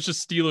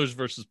Steelers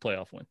versus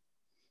playoff win?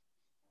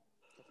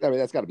 I mean,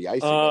 that's got to be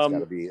icing.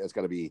 That's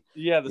got to be.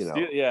 Yeah,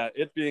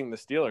 it being the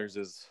Steelers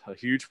is a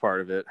huge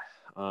part of it.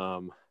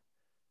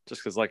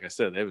 Just because, like I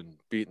said, they've been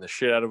beating the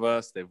shit out of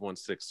us. They've won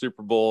 6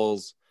 Super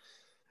Bowls,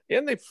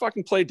 and they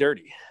fucking play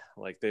dirty.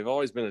 Like they've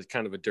always been a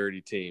kind of a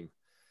dirty team.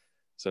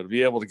 So to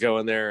be able to go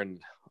in there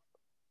and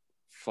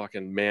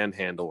fucking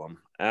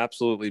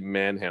absolutely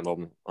manhandle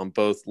them on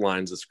both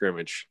lines of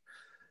scrimmage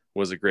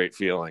was a great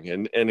feeling.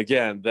 And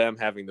again, them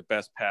having the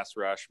best pass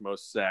rush,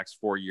 most sacks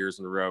 4 years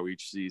in a row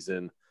each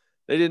season.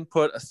 They didn't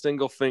put a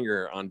single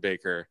finger on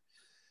Baker,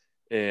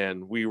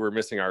 and we were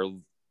missing our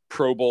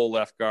Pro Bowl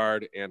left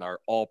guard and our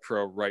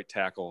all-pro right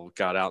tackle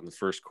got out in the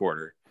first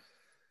quarter.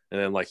 And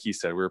then, like he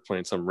said, we were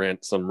playing some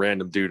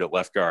random dude at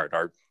left guard,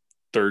 our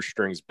third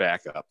strings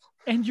backup.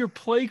 And your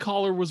play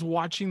caller was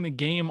watching the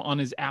game on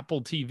his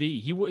Apple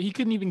TV. He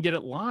couldn't even get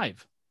it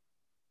live.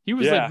 He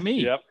was like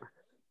me. Yep.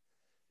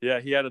 Yeah,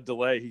 he had a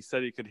delay. He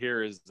said he could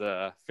hear his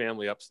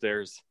family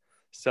upstairs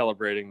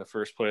celebrating the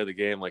first play of the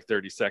game like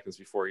 30 seconds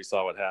before he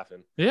saw what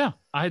happened. Yeah,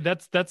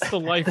 that's the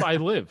life I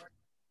live.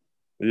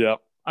 Yep.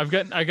 I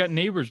got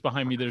neighbors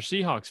behind me that are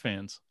Seahawks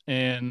fans,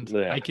 and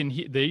I can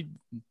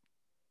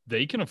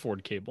they can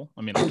afford cable.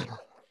 I mean, I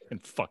can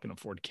fucking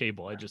afford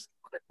cable. I just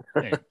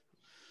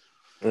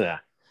yeah.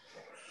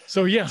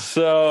 So yeah.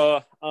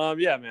 So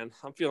yeah, man,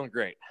 I'm feeling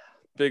great.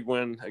 Big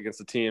win against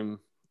a team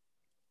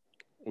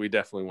we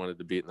definitely wanted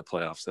to beat in the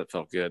playoffs. That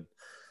felt good.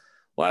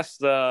 Last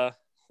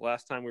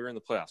time we were in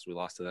the playoffs, we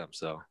lost to them.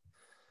 So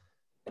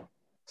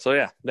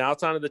yeah, now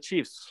it's on to the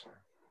Chiefs.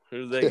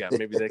 Who do they got?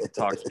 Maybe they can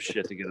talk some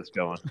shit to get us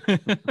going.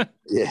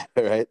 Yeah,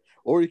 right.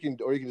 Or you can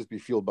just be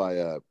fueled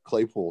by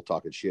Claypool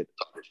talking shit.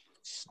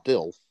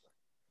 Still.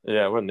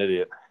 Yeah, what an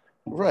idiot.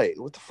 Right.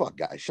 What the fuck,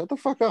 guys? Shut the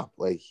fuck up.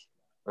 Like,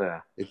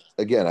 yeah.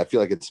 Again, I feel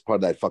like it's part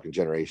of that fucking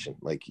generation.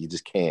 Like, you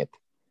just can't.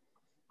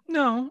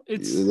 No,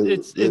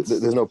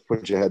 there's no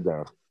put your head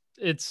down.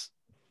 It's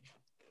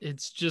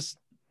just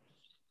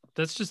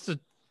that's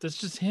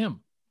just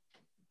him.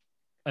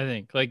 I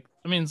think. Like,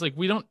 I mean, it's like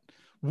we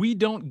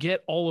don't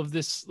get all of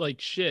this like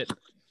shit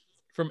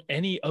from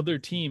any other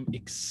team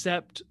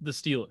except the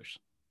Steelers.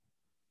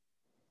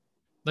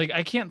 Like,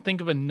 I can't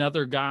think of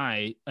another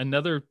guy,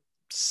 another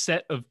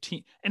set of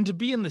team, and to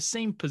be in the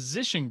same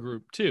position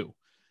group too,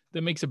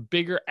 that makes a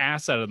bigger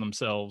ass out of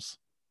themselves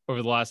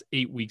over the last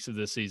 8 weeks of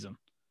this season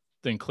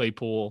than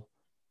Claypool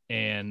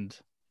and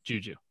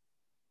Juju.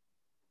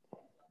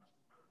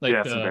 Like,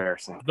 yeah, it's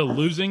embarrassing. The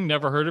losing,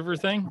 never heard of her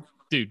thing,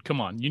 dude. Come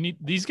on,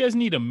 these guys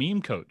need a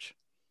meme coach.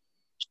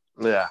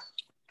 Yeah,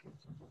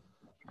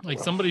 like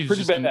somebody's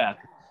pretty just bad.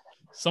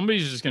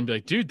 Somebody's just gonna be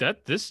like, dude,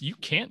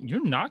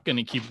 you're not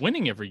gonna keep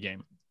winning every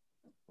game.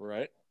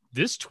 Right.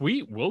 This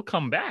tweet will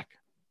come back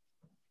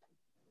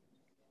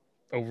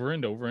over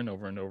and over and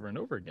over and over and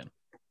over again.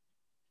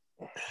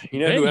 You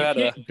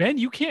know Ben,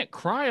 you can't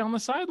cry on the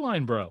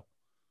sideline, bro.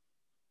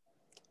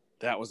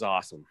 That was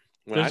awesome.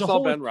 When There's I a saw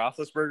whole- Ben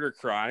Roethlisberger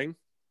crying,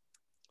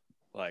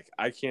 like,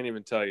 I can't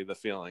even tell you the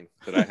feeling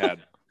that I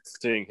had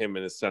seeing him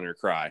in his center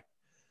cry,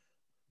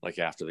 like,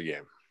 after the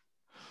game.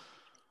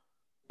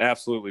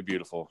 Absolutely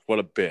beautiful. What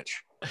a bitch.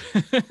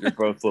 You're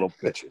both little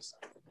bitches.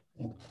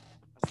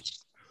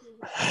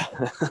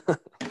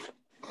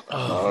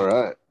 All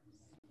right.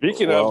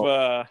 Speaking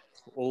of,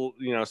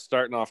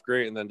 starting off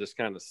great and then just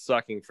kind of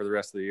sucking for the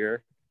rest of the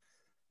year,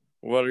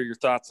 what are your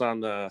thoughts on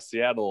the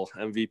Seattle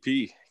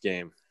MVP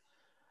game?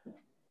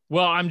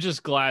 Well, I'm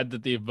just glad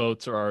that the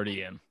votes are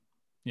already in,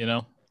 you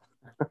know?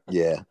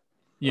 Yeah.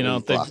 You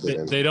know, Lock it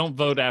in. they don't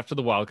vote after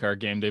the wild card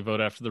game. They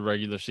vote after the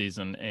regular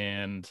season.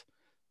 And,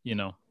 you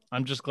know,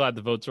 I'm just glad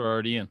the votes are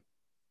already in.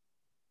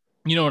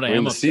 You know what I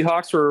am? The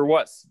Seahawks were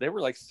what? They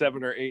were like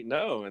 7 or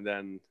 8-0, and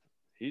then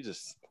he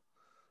just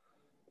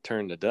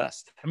turned to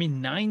dust. I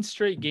mean, 9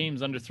 straight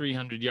games under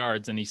 300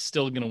 yards, and he's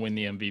still going to win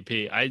the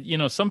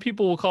MVP. Some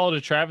people will call it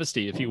a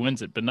travesty if he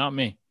wins it, but not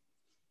me.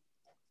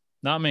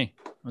 Not me.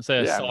 I say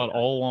I saw it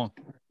all along.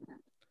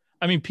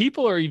 I mean,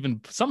 people are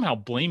even somehow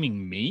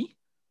blaming me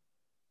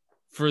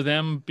for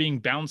them being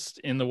bounced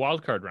in the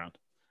wild card round.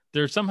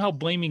 They're somehow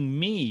blaming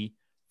me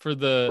for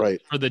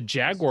the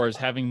Jaguars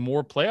having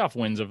more playoff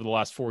wins over the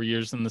last 4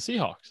 years than the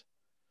Seahawks.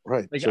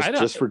 Right. Like,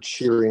 just for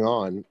cheering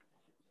on,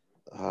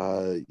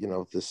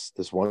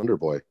 this wonder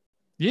boy.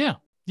 Yeah.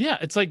 Yeah.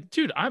 It's like,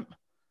 dude, I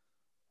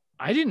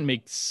didn't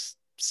make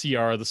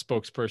CR the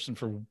spokesperson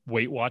for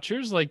Weight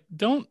Watchers. Like,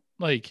 don't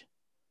like,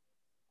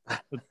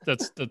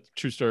 that's the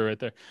true story right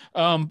there.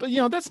 But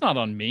that's not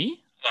on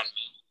me.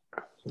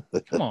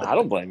 Come on. I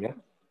don't blame you.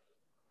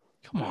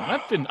 Come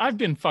on. I've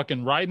been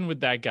fucking riding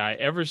with that guy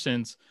ever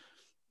since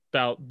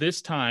about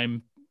this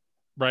time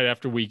right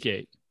after week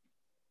 8.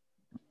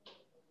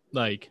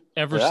 Like,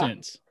 ever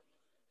since.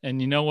 And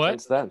you know what?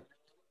 Since then.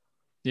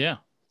 Yeah.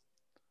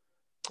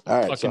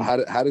 All right. So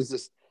how does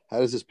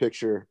this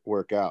picture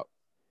work out?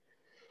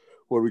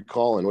 What are we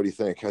calling? What do you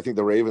think? I think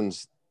the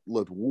Ravens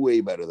looked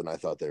way better than I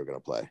thought they were going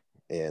to play,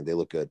 and they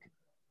look good.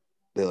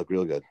 They look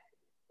real good.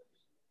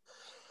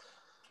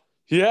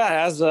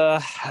 Yeah, as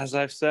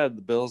I've said,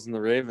 the Bills and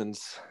the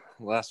Ravens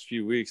the last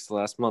few weeks, the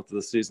last month of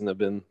the season have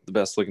been the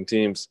best looking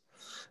teams.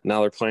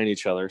 Now they're playing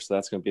each other, so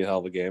that's going to be a hell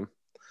of a game.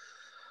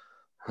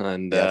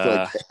 And I feel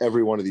like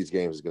every one of these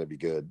games is going to be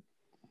good.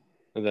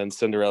 And then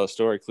Cinderella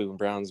story, Cleveland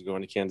Browns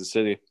going to Kansas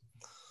City.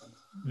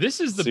 This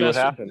is the best.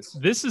 What happens.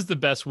 This is the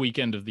best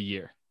weekend of the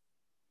year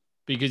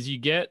because you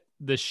get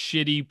the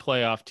shitty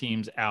playoff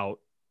teams out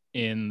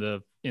in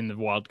the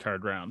wild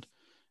card round,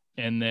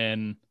 and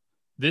then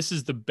this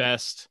is the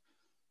best.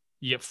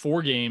 You get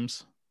 4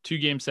 games, 2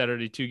 games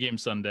Saturday, 2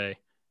 games Sunday,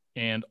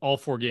 and all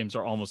 4 games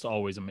are almost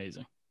always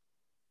amazing.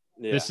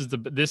 Yeah.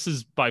 This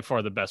is by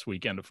far the best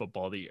weekend of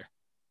football of the year,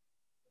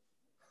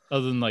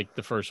 other than like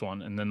the first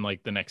one and then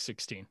like the next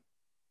 16.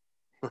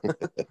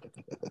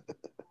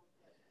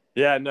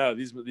 Yeah, no,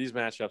 these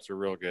matchups are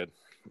real good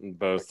on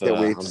both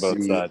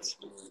sides.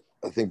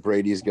 I think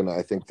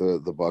I think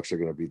the Bucs are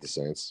gonna beat the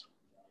Saints.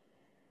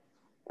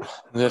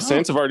 The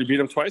Saints have already beat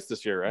them twice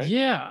this year, right?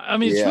 Yeah, I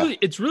mean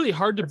it's really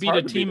hard to beat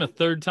a team a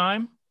third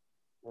time.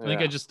 Yeah. I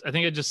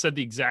think I just said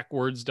the exact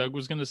words Doug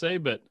was going to say,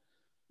 but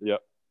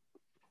yep.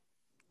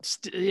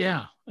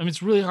 Yeah, I mean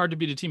it's really hard to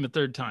beat a team a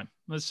third time.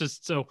 That's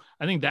just so.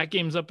 I think that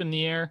game's up in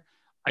the air.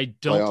 I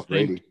don't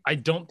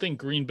think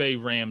Green Bay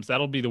Rams.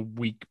 That'll be the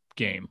weak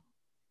game.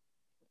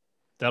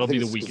 That'll be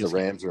the weakest. The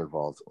Rams are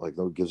involved. Like,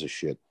 no one gives a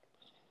shit.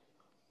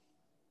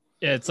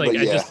 Yeah, it's like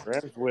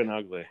Rams win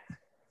ugly.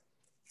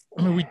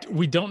 I mean,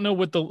 we don't know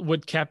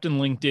what Captain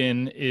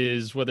LinkedIn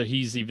is, whether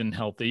he's even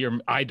healthy, or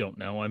I don't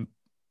know.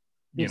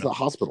 He's in the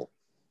hospital.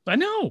 I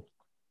know.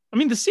 I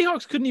mean, the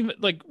Seahawks couldn't even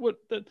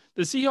the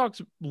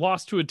Seahawks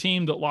lost to a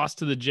team that lost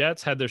to the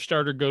Jets, had their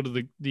starter go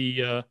to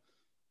the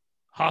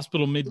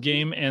hospital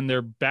mid-game, and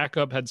their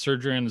backup had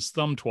surgery on his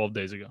thumb 12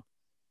 days ago.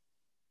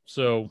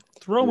 So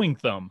throwing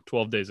thumb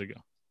 12 days ago.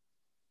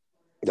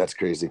 That's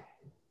crazy.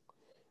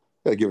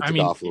 Gotta give it to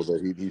Goff a little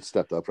bit. He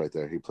stepped up right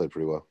there. He played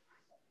pretty well.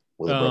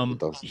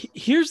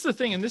 Here's the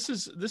thing, and this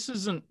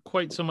isn't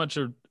quite so much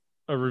a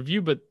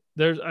review, but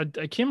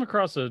I came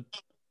across a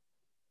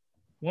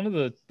one of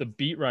the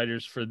beat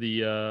writers for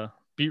the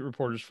beat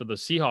reporters for the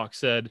Seahawks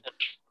said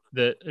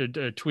that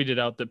tweeted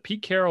out that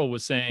Pete Carroll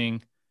was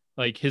saying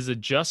like his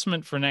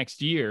adjustment for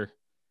next year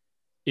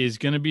is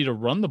going to be to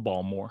run the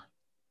ball more.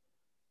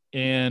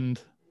 And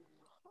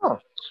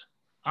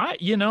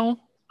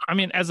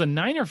as a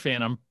Niner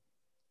fan,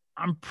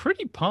 I'm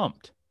pretty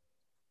pumped.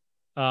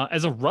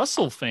 As a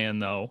Russell fan,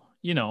 though,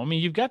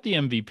 you've got the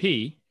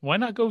MVP. Why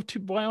not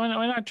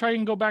why not try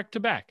and go back to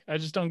back? I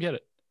just don't get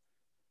it.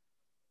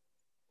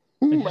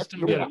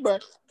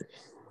 Back.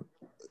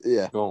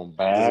 Yeah, going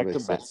back to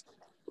back.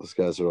 Those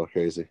guys are all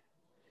crazy.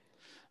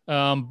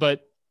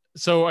 But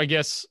so I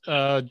guess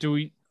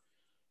Bills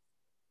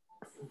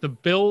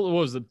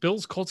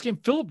Colts game?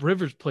 Phillip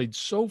Rivers played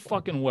so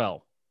fucking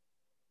well.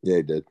 Yeah,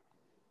 he did.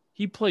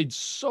 He played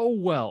so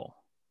well,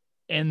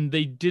 and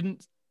they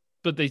didn't.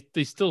 But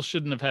they still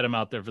shouldn't have had him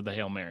out there for the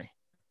Hail Mary.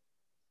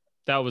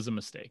 That was a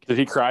mistake. Did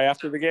he cry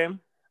after the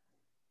game?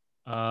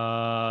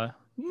 No.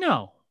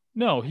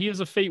 He has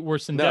a fate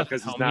worse than death.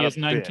 Because he has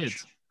 9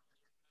 kids.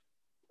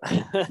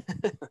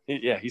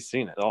 Yeah, he's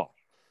seen it all.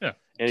 Yeah,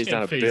 and he's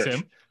not a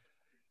bitch.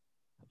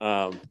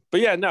 But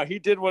yeah, no, he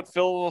did what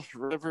Phil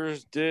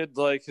Rivers did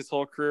like his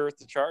whole career with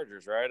the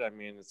Chargers, right? I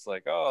mean, it's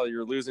like, oh,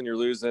 you're losing.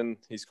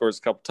 He scores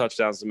a couple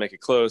touchdowns to make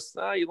it close.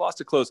 You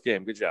lost a close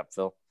game. Good job,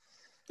 Phil.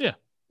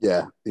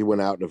 Yeah, he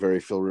went out in a very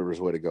Phil Rivers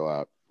way to go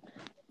out.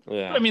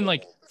 Yeah, I mean,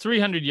 like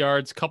 300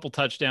 yards, couple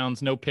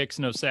touchdowns, no picks,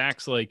 no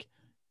sacks. Like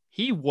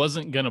he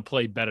wasn't gonna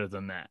play better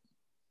than that.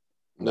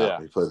 No,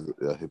 yeah. He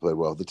played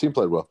well. The team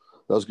played well.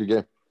 That was a good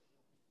game.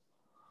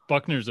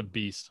 Buckner's a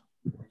beast.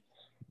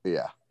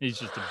 Yeah, he's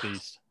just a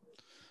beast.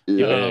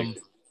 Yeah.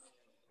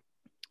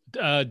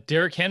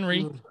 Derrick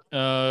Henry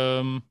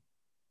did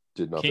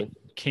nothing.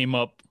 Came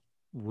up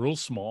real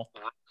small.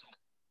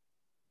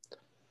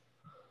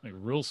 Like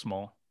real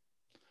small.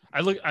 I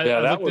looked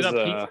it up.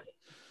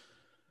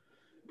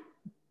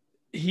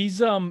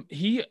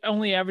 He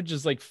only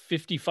averages like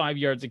 55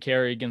 yards a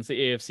carry against the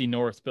AFC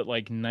North, but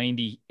like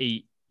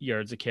 98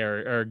 yards a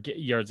carry or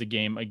yards a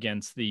game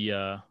against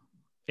the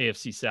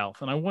AFC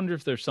South. And I wonder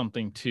if there's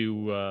something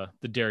to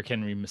the Derrick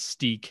Henry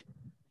mystique.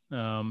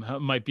 It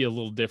might be a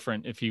little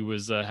different if he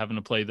was having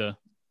to play the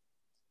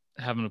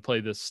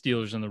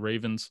Steelers and the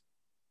Ravens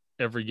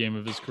every game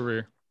of his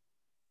career.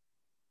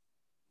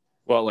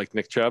 Well, like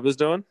Nick Chubb is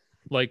doing?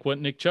 Like what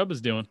Nick Chubb is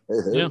doing. Hey.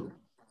 Yeah.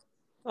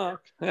 Oh,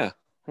 yeah.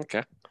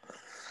 Okay.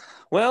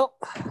 Well,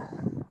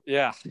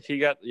 yeah,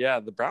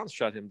 the Browns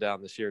shut him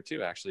down this year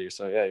too, actually.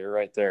 So yeah, you're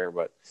right there.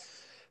 But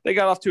they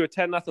got off to a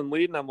 10-0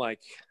 lead, and I'm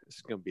like, this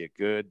is gonna be a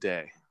good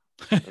day.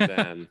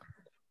 And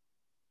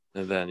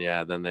then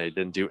they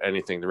didn't do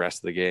anything the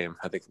rest of the game.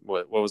 I think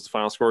what was the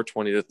final score?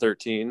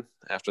 20-13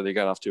 after they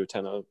got off to a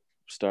 10-0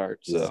 start.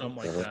 So something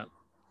like that.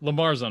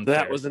 Lamar's unfair.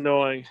 That was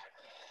annoying.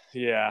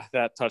 Yeah,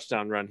 that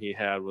touchdown run he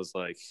had was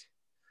like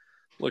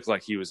looked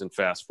like he was in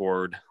fast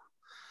forward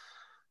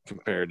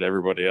compared to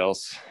everybody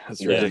else.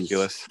 It's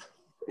ridiculous.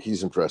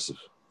 He's impressive.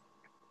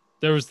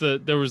 There was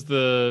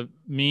the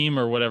meme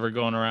or whatever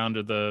going around,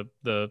 or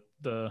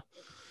the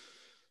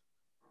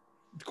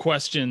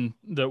question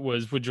that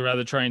was, would you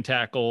rather try and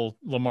tackle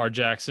Lamar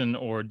Jackson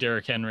or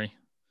Derrick Henry?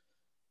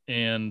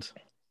 And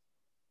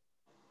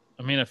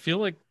I mean, I feel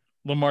like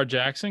Lamar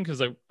Jackson, because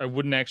I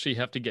wouldn't actually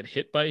have to get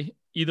hit by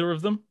either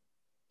of them.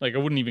 Like I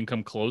wouldn't even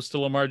come close to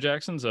Lamar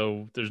Jackson,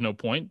 so there's no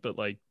point. But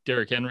like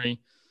Derrick Henry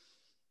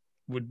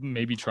would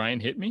maybe try and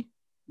hit me.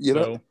 You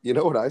know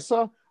what I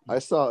saw? I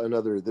saw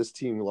another "this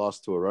team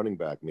lost to a running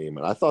back" meme,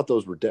 and I thought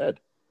those were dead.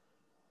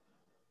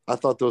 I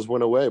thought those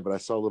went away, but I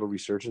saw a little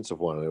resurgence of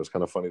one, and it was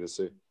kind of funny to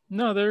see.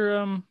 No,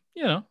 they're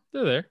they're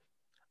there.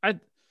 I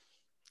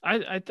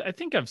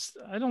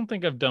don't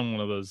think I've done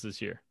one of those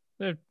this year.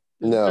 They're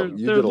did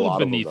a lot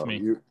beneath of them,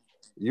 me.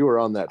 You were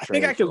on that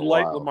train. I think I could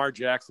light Lamar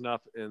Jackson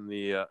up in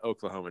the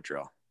Oklahoma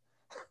drill.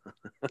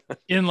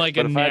 in like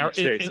a narrow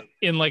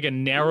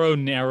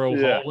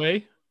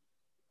hallway.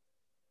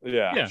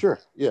 Yeah. Sure.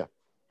 Yeah.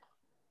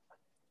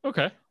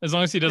 Okay. As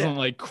long as he doesn't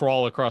like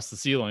crawl across the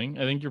ceiling,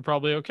 I think you're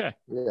probably okay.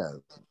 Yeah,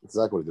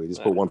 exactly what he did. He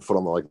just put one foot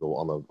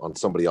on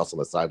somebody else on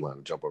the sideline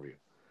and jump over you.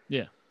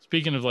 Yeah.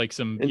 Speaking of like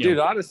some, and dude,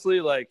 honestly,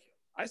 like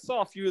I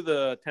saw a few of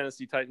the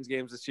Tennessee Titans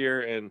games this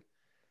year, and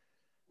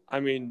I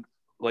mean,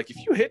 like if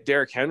you hit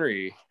Derrick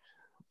Henry,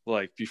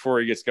 like before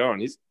he gets going,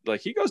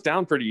 he goes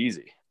down pretty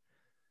easy.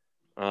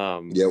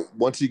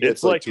 Once he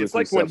gets it's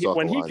like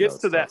when he gets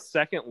to that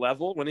second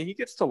level, when he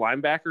gets to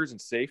linebackers and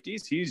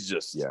safeties, he's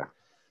just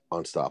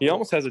unstoppable. He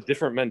almost has a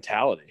different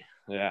mentality.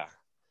 Yeah.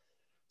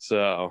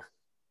 So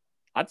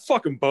I'd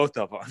fuck them both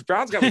up.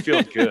 Brown's got me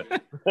feeling good.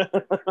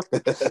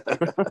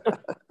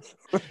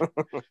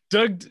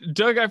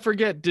 Doug, I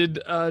forget.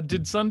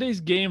 Did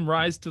Sunday's game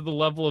rise to the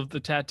level of the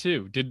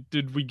tattoo?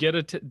 Did we get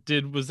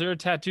was there a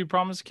tattoo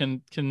promise?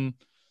 Can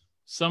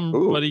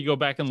somebody go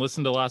back and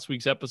listen to last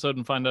week's episode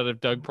and find out if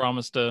Doug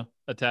promised a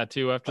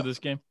tattoo after this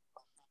game?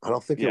 I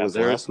don't think it was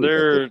last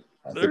week.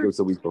 I think it was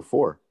the week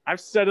before.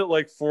 I've said it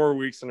like 4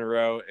 weeks in a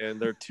row, and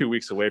they're 2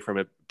 weeks away from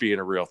it being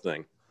a real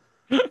thing.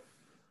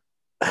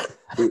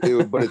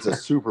 But it's a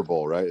Super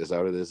Bowl, right? Is that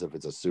what it is? If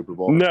it's a Super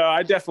Bowl? No,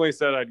 I definitely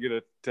said I'd get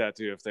a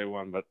tattoo if they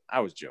won, but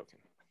I was joking.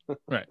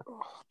 Right.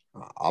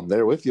 I'm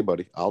there with you,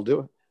 buddy. I'll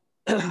do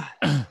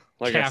it.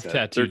 Like Calf I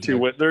said,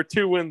 tattoo. they're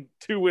two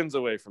wins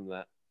away from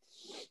that.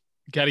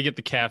 Got to get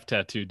the calf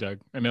tattoo, Doug.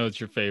 I know it's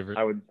your favorite.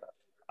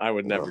 I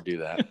would never do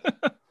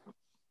that.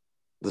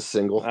 The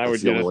single. I would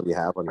That's the only one you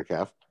have on your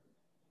calf.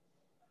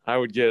 I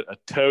would get a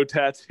toe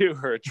tattoo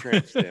or a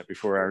tramp stamp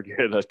before I would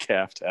get a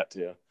calf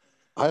tattoo.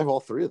 I have all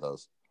three of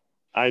those.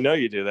 I know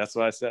you do. That's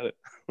why I said it.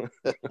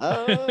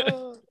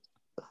 Oh,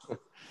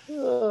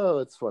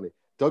 it's funny.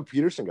 Doug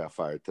Peterson got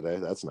fired today.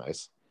 That's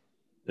nice.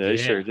 Yeah, he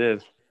sure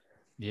did.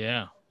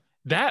 Yeah.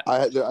 That.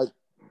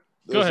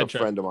 There's ahead, a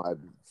friend of mine,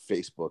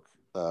 Facebook,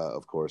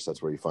 of course.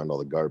 That's where you find all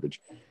the garbage.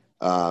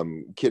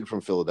 Kid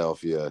from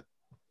Philadelphia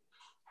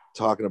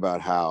talking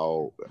about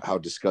how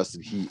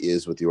disgusted he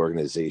is with the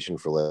organization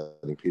for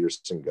letting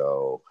Peterson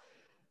go,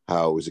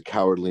 how it was a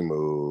cowardly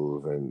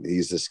move, and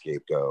he's the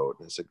scapegoat.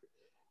 And it's like,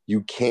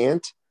 you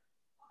can't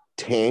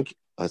tank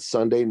a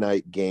Sunday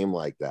night game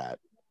like that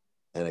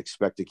and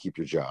expect to keep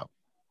your job.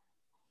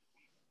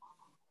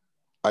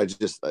 I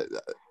was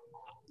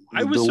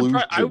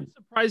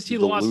surprised he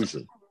lost.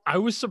 I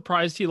was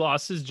surprised he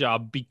lost his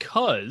job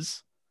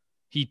because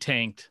he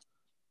tanked.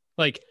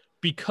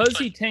 Because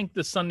he tanked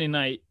the Sunday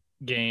night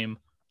game,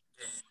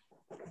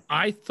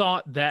 I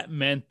thought that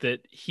meant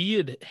that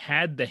he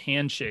had the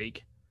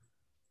handshake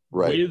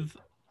with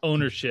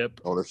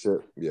ownership.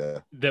 Yeah.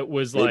 That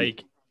was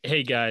like,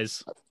 hey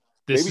guys,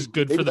 this is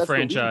good for the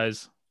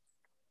franchise.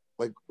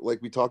 Like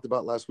we talked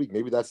about last week.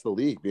 Maybe that's the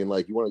league being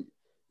like,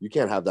 you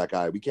can't have that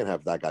guy. We can't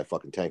have that guy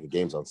fucking tanking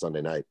games on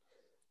Sunday night.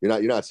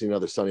 You're not seeing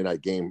another Sunday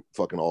night game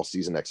fucking all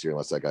season next year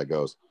unless that guy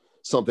goes.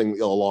 Something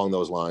along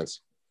those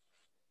lines.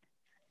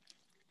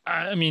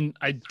 I mean,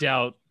 I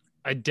doubt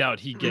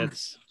he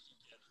gets.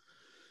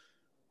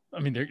 I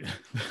mean,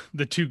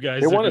 the two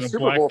guys that are going to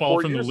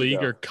blackball from the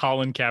league are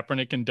Colin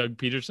Kaepernick and Doug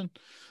Peterson.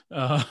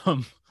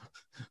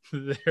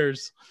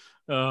 There's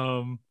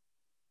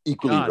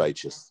equally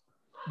righteous.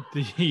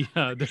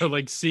 They're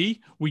like,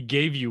 see, we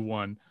gave you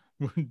one.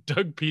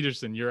 Doug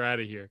Peterson, you're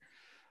out of here.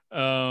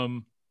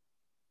 No,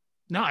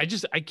 I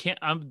can't.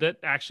 That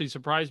actually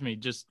surprised me.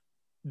 Just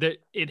that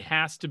it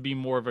has to be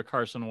more of a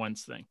Carson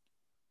Wentz thing.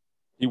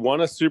 He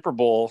won a Super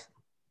Bowl,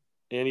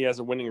 and he has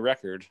a winning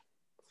record,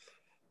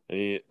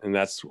 and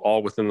that's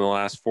all within the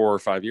last 4 or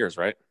 5 years,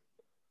 right?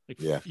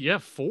 Yeah,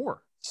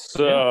 4.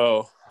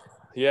 So,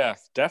 yeah,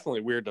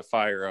 definitely weird to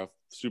fire a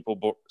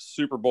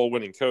Super Bowl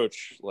winning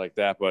coach like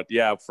that. But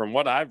yeah, from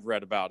what I've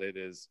read about it,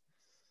 is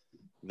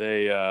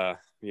the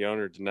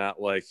owner did not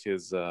like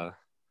his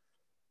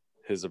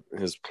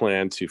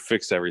plan to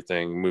fix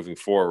everything moving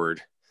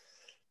forward.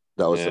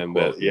 That was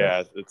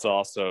it's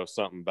also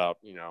something about,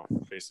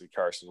 basically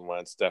Carson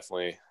Wentz,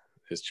 definitely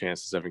his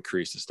chances have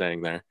increased of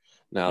staying there.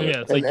 Now,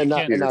 and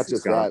not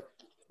just that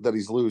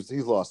he's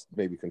lost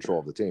maybe control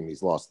of the team.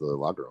 He's lost the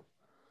locker room.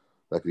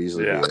 That could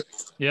easily be it.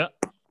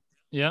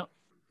 Yeah.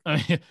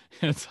 I mean,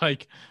 it's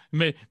like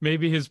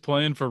maybe his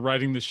plan for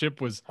riding the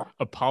ship was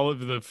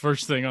the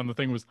first thing on the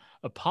thing was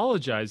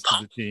apologize to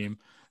the team,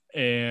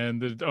 and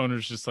the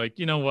owner's just like,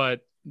 you know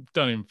what,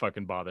 don't even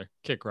fucking bother,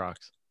 kick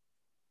rocks.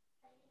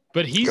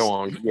 But he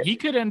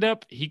could end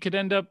up.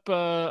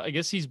 I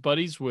guess he's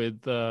buddies with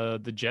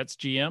the Jets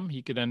GM.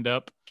 He could end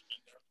up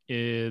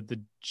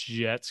the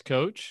Jets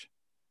coach.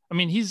 I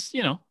mean, he's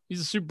a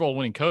Super Bowl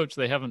winning coach.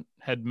 They haven't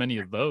had many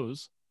of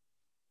those,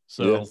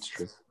 so that's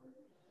true.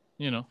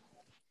 That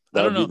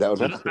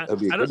would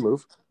be a good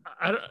move.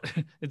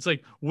 It's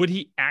like, would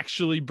he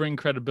actually bring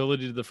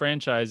credibility to the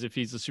franchise if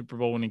he's a Super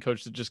Bowl winning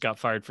coach that just got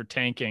fired for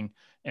tanking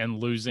and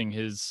losing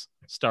his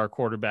star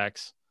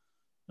quarterbacks?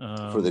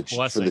 For the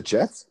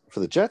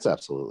Jets,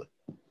 absolutely.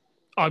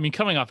 I mean,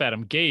 coming off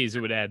Adam Gase,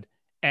 it would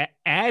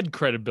add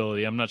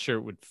credibility. I'm not sure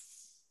it would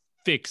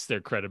fix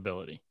their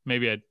credibility.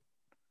 Maybe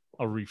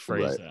I'll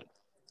rephrase that.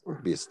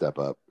 Be a step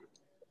up.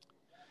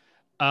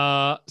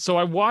 So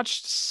I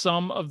watched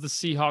some of the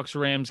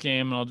Seahawks-Rams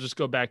game, and I'll just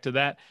go back to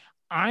that.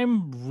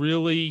 I'm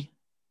really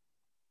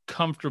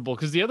comfortable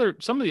because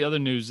some of the other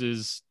news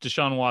is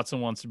Deshaun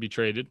Watson wants to be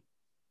traded.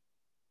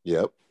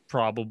 Yep.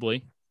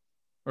 Probably.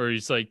 Or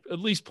he's like at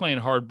least playing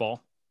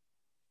hardball.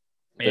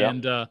 Yeah.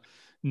 And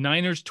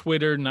Niners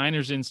Twitter,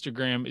 Niners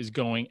Instagram is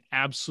going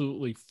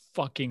absolutely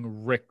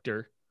fucking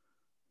Richter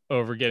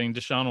over getting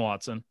Deshaun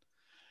Watson.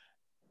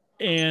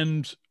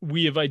 And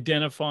we have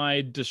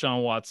identified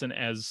Deshaun Watson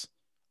as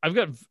I've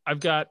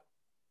got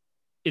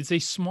it's a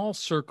small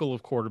circle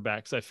of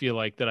quarterbacks I feel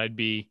like that I'd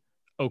be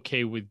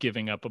okay with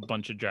giving up a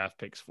bunch of draft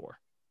picks for.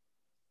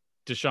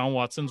 Deshaun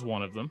Watson's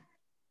one of them.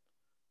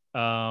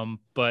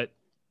 But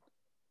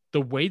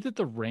the way that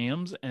the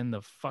Rams and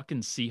the fucking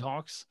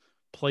Seahawks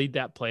played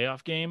that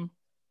playoff game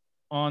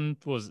on,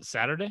 was it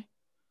Saturday?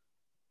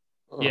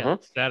 Uh-huh. Yeah,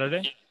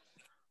 Saturday.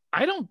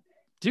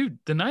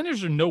 The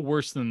Niners are no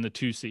worse than the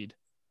 2 seed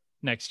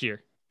next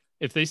year.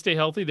 If they stay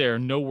healthy, they are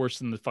no worse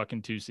than the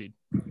fucking 2 seed.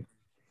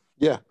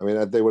 Yeah, I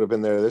mean, they would have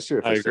been there this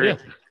year. I agree. Yeah.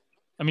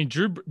 I mean,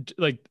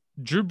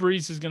 Drew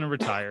Brees is going to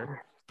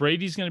retire.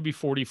 Brady's going to be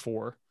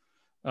 44.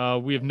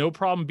 We have no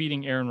problem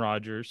beating Aaron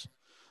Rodgers.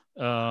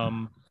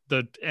 The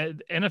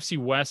NFC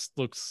West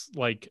looks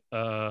like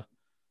the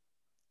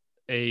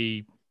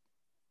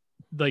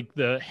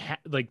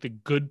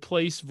good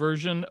place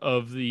version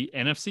of the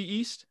NFC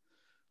East.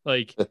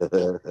 Like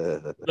they're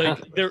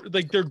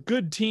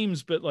good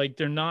teams, but like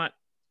they're not.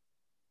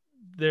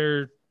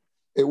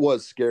 It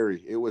was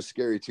scary. It was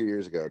scary 2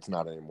 years ago. It's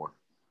not anymore.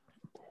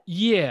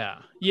 Yeah.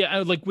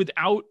 Like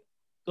without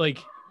like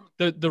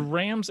the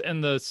Rams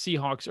and the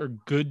Seahawks are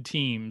good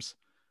teams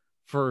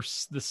for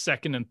the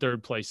second and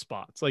third place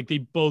spots. Like they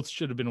both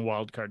should have been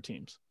wild card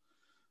teams.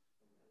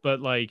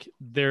 But like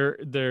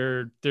they're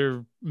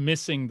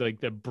missing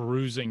like the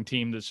bruising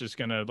team that's just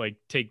gonna like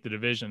take the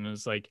division. And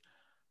it's like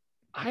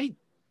I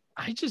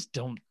just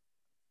don't.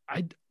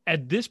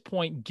 At this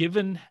point,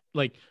 given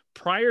like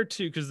prior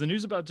to, because the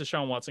news about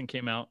Deshaun Watson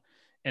came out,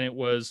 and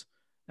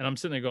I'm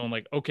sitting there going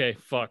like, okay,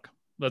 fuck,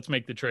 let's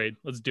make the trade,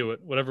 let's do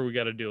it, whatever we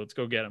got to do, let's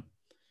go get him.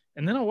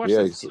 And then I watched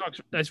that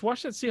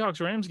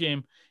Seahawks Rams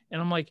game, and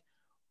I'm like,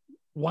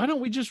 why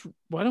don't we just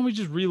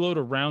reload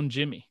around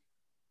Jimmy?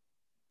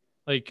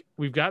 Like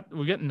we've got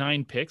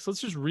 9 picks.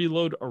 Let's just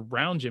reload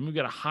around Jimmy. We've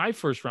got a high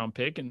first round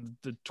pick and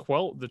the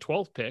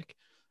 12th pick.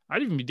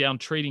 I'd even be down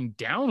trading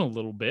down a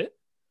little bit,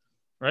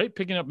 right?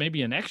 Picking up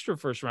maybe an extra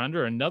first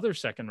rounder, another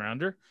second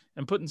rounder,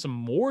 and putting some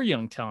more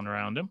young talent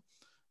around him.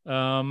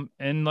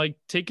 And like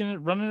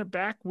running it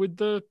back with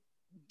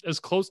as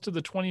close to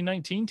the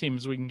 2019 team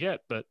as we can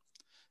get. But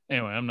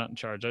anyway, I'm not in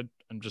charge. I'm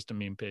just a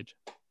meme page.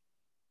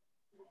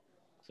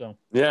 So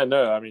yeah,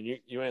 no, I mean,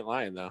 you ain't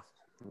lying though.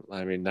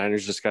 I mean,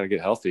 Niners just got to get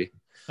healthy.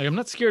 Like I'm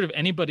not scared of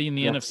anybody in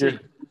the NFC.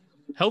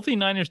 Healthy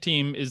Niners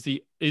team is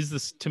the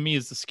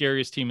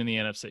scariest team in the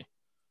NFC.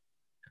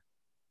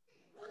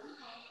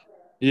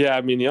 Yeah,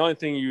 I mean, the only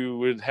thing you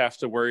would have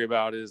to worry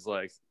about is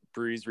like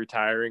Breeze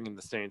retiring and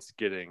the Saints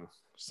getting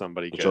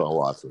somebody good. Deshaun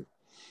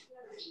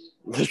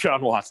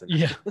Watson.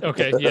 Yeah.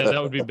 Okay. Yeah, that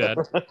would be bad.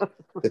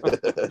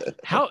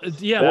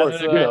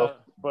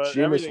 But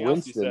everything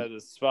else you said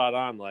is spot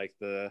on. Like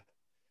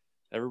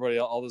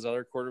all those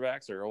other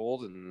quarterbacks are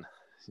old, and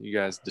you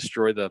guys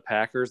destroyed the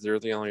Packers. They're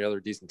the only other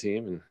decent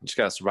team, and you just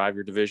got to survive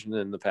your division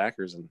and the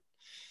Packers, and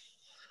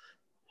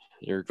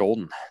you're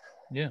golden.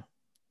 Yeah.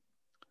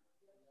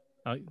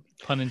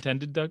 Pun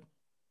intended, Doug?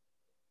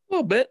 A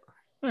little bit.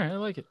 All right, I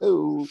like it.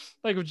 Ooh.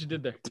 I like what you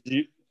did there.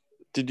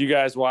 Did you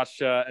guys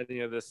watch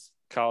any of this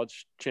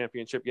college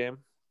championship game?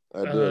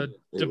 I did.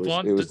 It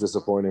was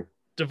disappointing.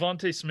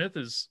 Devontae Smith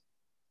is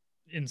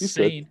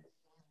insane.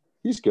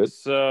 He's good.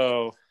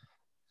 So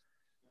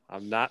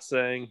I'm not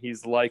saying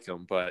he's like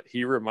him, but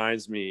he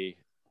reminds me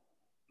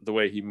the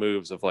way he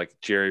moves of like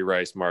Jerry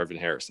Rice, Marvin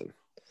Harrison.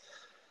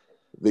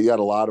 They got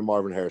a lot of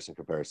Marvin Harrison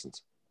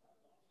comparisons.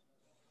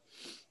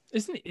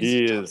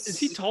 Is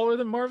he taller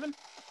than Marvin?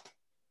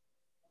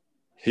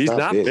 He's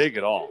not big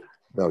at all.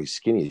 No, he's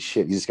skinny as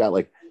shit. He's got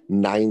like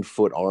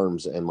 9-foot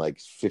arms and like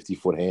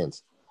 50-foot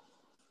hands.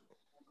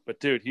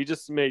 But dude, he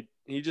just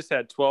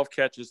had 12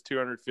 catches,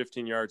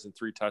 215 yards, and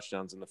 3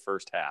 touchdowns in the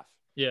first half.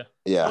 Yeah.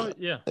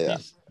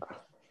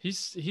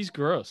 He's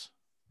gross.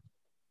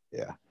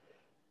 Yeah.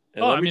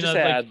 And let me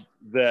add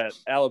that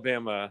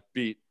Alabama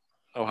beat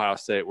Ohio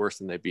State worse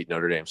than they beat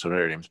Notre Dame, so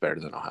Notre Dame's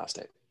better than Ohio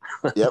State.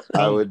 Yep,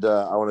 I want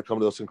to come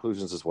to those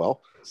conclusions as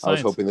well. Science. I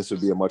was hoping this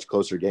would be a much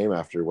closer game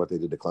after what they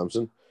did to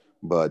Clemson,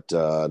 but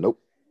nope.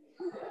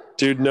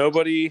 Dude,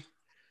 nobody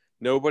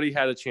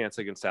had a chance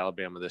against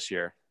Alabama this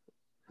year.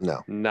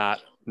 No,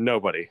 not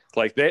nobody.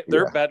 Like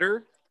they're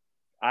better.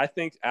 I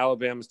think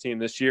Alabama's team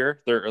this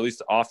year, they're at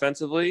least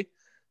offensively,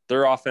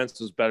 their offense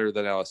was better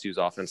than LSU's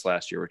offense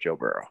last year with Joe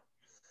Burrow.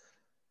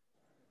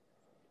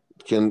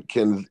 Can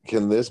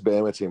this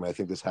Bama team? I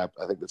think this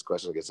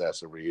question gets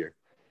asked every year.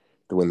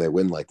 When they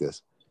win like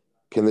this,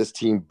 can this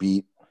team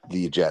beat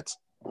the Jets?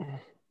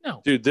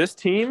 No, dude. But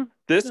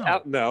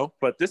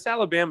this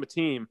Alabama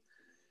team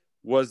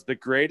was the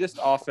greatest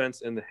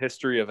offense in the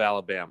history of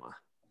Alabama.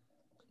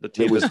 The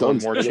team has won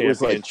more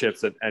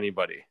championships than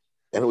anybody,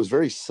 and it was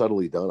very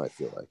subtly done. I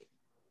feel like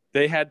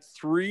they had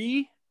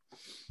 3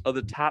 of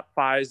the top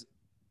 5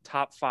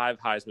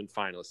 Heisman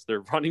finalists.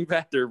 Their running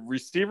back, their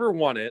receiver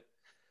won it.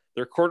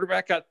 Their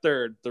quarterback got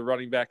 3rd. The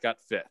running back got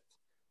 5th.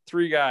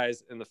 3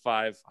 guys in the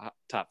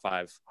top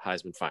 5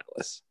 Heisman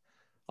finalists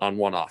on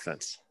one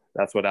offense.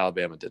 That's what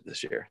Alabama did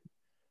this year.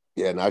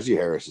 Yeah, Najee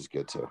Harris is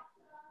good too.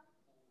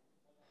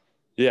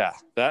 Yeah,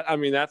 that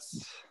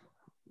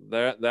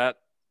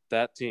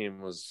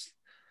team was.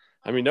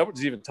 I mean,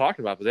 nobody's even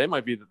talking about, but they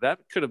might be that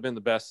could have been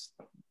the best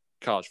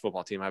college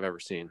football team I've ever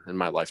seen in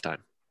my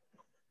lifetime.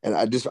 And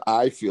I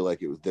feel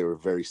like they were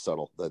very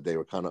subtle, that they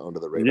were kind of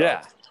under the radar.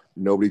 Yeah.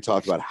 Nobody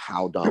talked about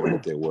how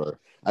dominant they were.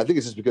 I think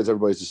it's just because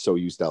everybody's just so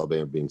used to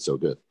Alabama being so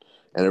good.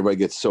 And everybody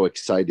gets so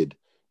excited,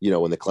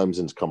 when the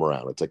Clemsons come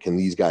around. It's like, can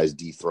these guys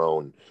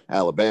dethrone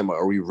Alabama?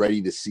 Are we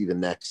ready to see the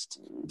next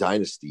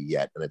dynasty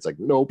yet? And it's like,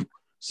 nope.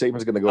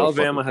 Saban's going to go.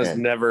 Alabama has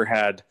never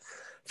had,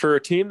 for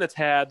a team that's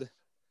had,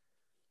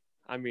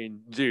 I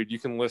mean, dude, you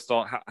can list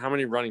how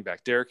many running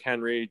back? Derrick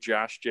Henry,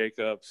 Josh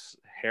Jacobs,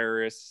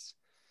 Harris,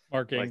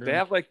 Mark Ingram. Like they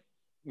have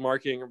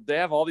Mark Ingram. They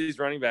have all these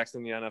running backs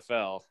in the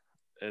NFL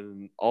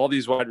and all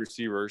these wide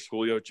receivers,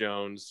 Julio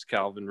Jones,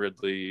 Calvin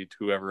Ridley,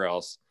 whoever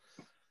else.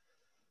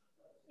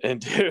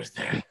 And dude,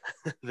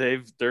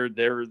 they're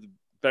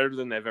better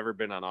than they've ever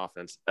been on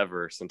offense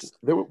ever since.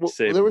 There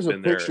was a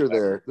picture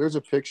there. There's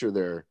a picture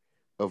there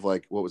of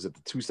like, what was it,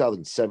 the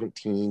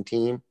 2017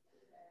 team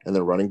and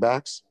their running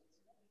backs,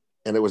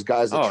 and it was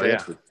guys that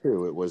transferred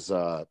too. It was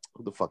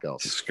who the fuck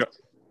else?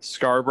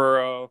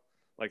 Scarborough,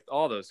 like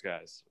all those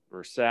guys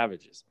were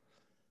savages.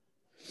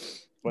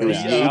 But it was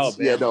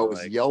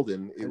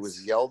Yeldon. It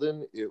was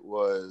Yeldon. It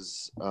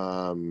was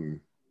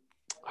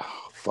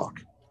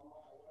fuck.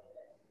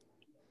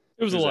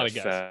 It was a lot of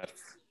guys.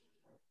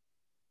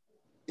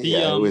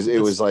 Yeah,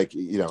 it was like,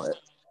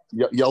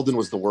 Yeldon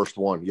was the worst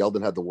one.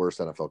 Yeldon had the worst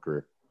NFL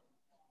career.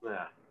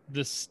 Yeah.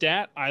 The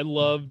stat I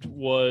loved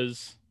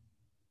was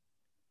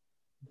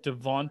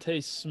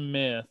Devontae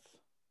Smith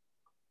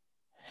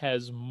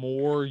has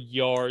more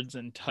yards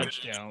and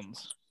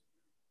touchdowns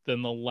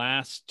than the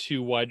last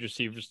two wide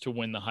receivers to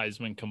win the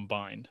Heisman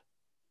combined.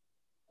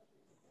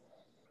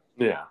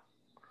 Yeah.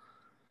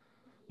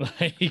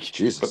 Like,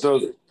 Jesus. But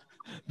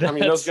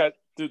those guys,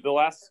 dude, the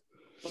last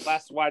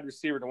wide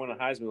receiver to win a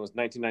Heisman was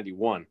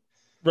 1991.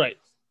 Right.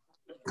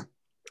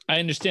 I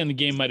understand the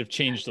game might have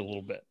changed a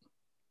little bit.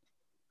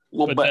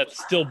 But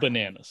that's still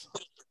bananas.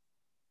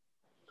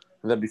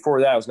 And then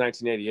before that was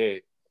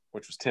 1988,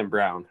 which was Tim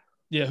Brown.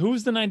 Yeah, who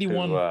was the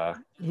 91?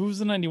 Who was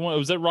the 91?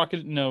 Was that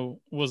Rocket? No,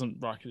 it wasn't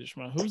Rocket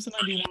Ishmael. Who was the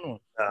 91 one?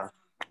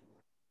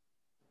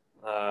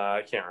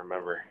 I can't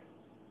remember.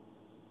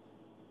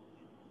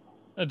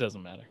 It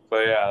doesn't matter.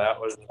 But yeah, that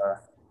was.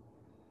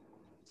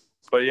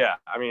 But yeah,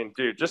 I mean,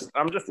 dude,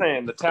 I'm just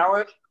saying the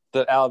talent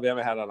that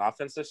Alabama had on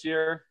offense this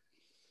year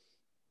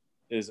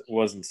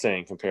was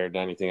insane compared to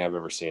anything I've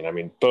ever seen. I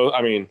mean,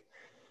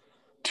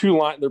 two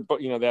line.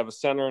 They have a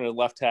center and a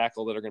left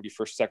tackle that are going to be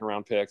first, second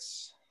round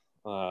picks.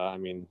 I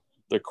mean,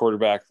 their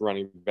quarterback,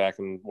 running back,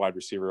 and wide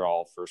receiver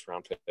all first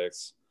round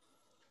picks.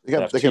 They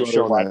kept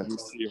showing wide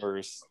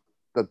receivers.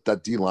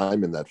 That D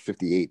lineman, that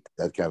 58,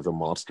 that guy's a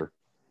monster.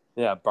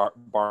 Yeah,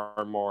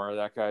 Barmore,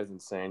 that guy's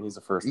insane. He's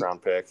a first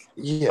round pick.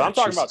 Yeah, so I'm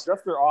talking about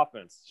just their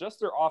offense. Just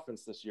their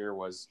offense this year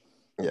was.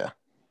 Yeah.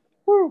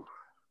 Woo.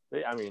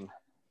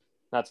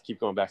 Not to keep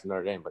going back to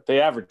Notre Dame, but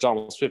they averaged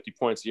almost 50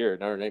 points a year.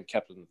 Notre Dame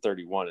kept them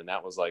 31, and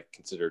that was like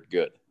considered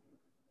good.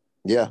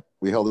 Yeah,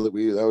 we held it.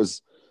 That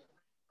was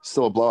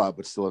still a blowout,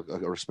 but still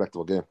a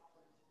respectable game.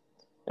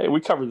 Hey,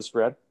 we covered the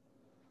spread.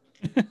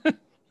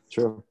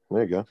 Sure,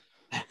 there you go.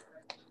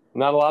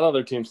 Not a lot of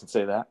other teams can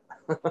say that.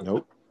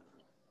 Nope.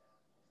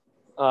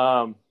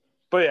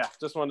 But yeah,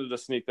 just wanted to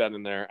sneak that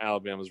in there.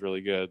 Alabama's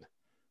really good,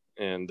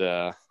 and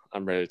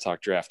I'm ready to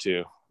talk draft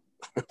too.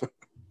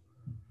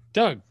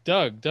 Doug,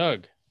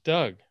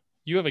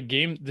 you have a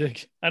game.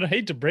 I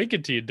hate to break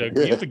it to you, Doug.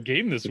 You have a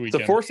game this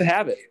weekend. It's a force of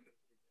habit.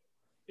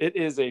 It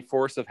is a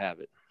force of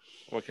habit.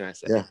 What can I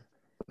say? Yeah,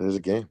 there's a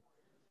game.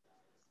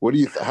 What do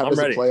you? How does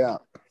it play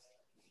out?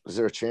 Is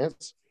there a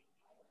chance?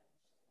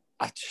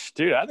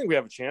 Dude, I think we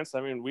have a chance.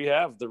 I mean, we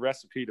have the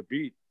recipe to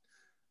beat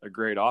a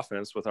great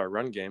offense with our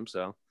run game.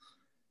 So,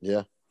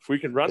 yeah, if we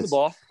can run the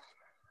ball,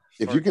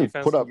 if you can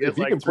put up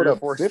 50,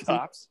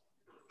 stops.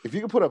 If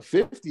you can put up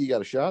 50, you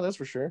got a shot. That's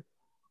for sure.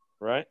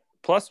 Right.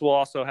 Plus, we'll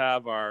also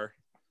have our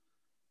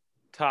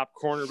top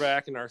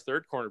cornerback and our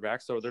third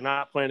cornerback. So they're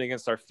not playing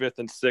against our fifth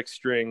and sixth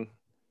string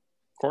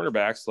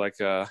cornerbacks like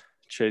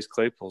Chase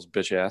Claypool's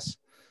bitch ass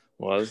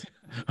was.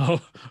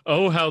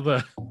 Oh, how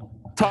the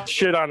talk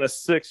shit on a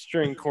sixth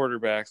string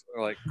quarterback.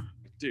 Like,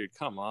 dude,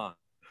 come on.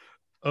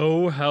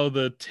 Oh, how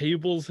the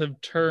tables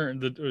have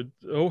turned.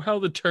 How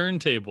the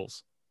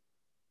turntables.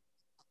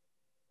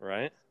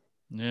 Right.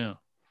 Yeah.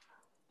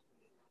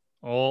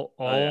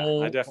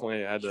 I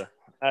definitely had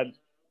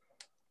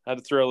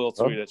to throw a little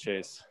tweet at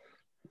Chase.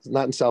 It's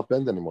not in South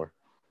Bend anymore.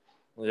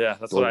 Yeah,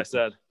 that's what I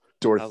said.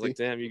 Dorothy. I was like,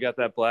 damn, you got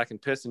that black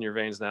and piss in your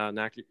veins now.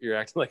 Now you're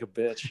acting like a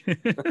bitch.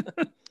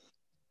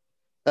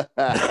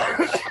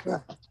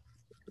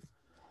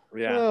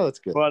 Yeah. Oh, that's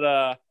good.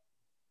 But,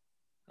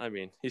 I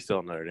mean, he's still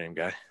a Notre Dame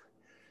guy.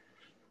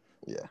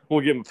 Yeah.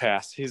 We'll give him a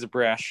pass. He's a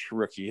brash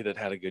rookie that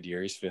had a good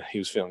year. He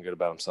was feeling good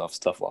about himself. It's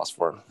a tough loss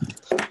for him.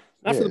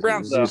 Not for the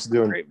Browns, though.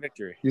 Great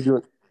victory. He's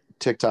doing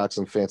TikToks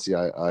and fancy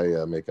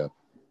eye makeup.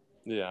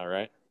 Yeah,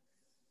 right.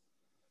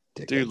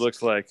 Dickheads. Dude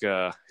looks like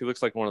he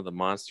looks like one of the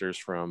monsters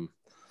from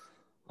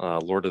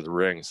Lord of the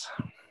Rings,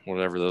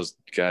 whatever those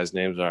guys'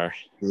 names are.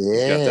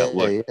 Yeah, got that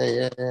look.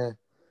 Yeah.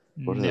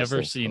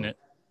 Never seen it.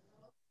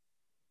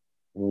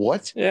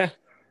 What? Yeah.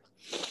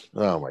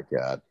 Oh my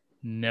God.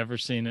 Never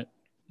seen it.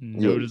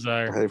 No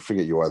desire. I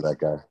forget you are that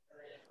guy.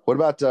 What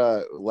about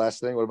last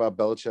thing? What about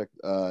Belichick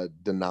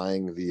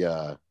denying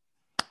the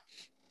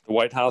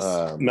White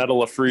House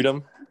Medal of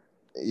Freedom?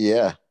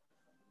 Yeah.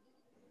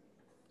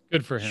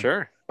 Good for him.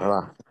 Sure.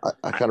 I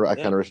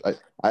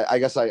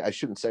guess I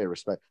shouldn't say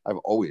respect. I've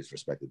always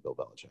respected Bill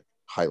Belichick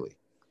highly.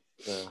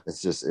 Yeah.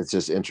 It's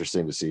just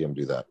interesting to see him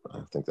do that.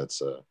 I think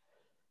that's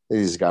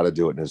he's got to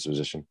do it in his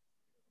position.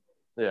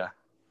 Yeah.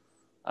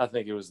 I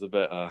think it was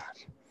the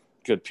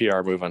good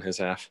PR move on his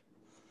half.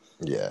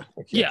 Yeah.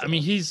 I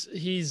mean, he's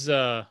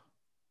the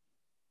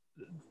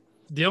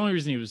only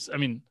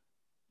reason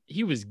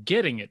he was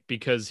getting it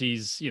because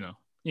he's, he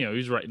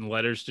was writing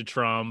letters to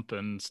Trump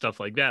and stuff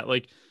like that.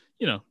 Like,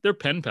 they're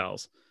pen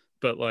pals,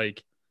 but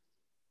like,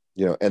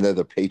 and they're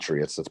the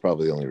Patriots. That's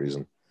probably the only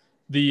reason.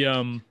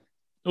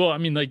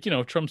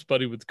 Trump's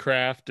buddy with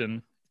Kraft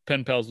and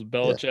pen pals with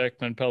Belichick,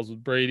 pen pals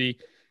with Brady.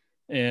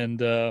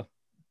 And,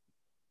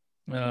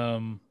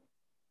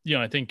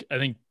 I think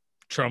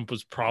Trump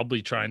was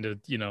probably trying to,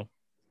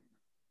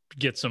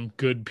 get some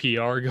good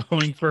PR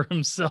going for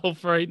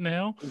himself right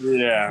now.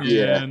 Yeah.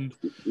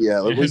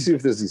 Let me see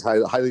if there's these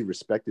highly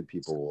respected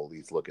people will at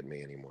least look at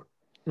me anymore.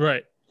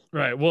 Right.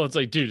 Well, it's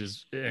like, dude,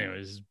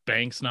 his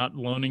bank's not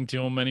loaning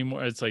to him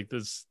anymore. It's like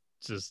this,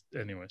 just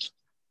anyways,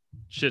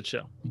 shit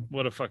show.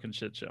 What a fucking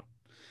shit show.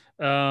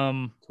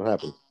 What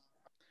happened?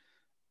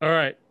 All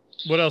right.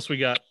 What else we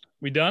got?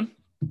 We done?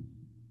 I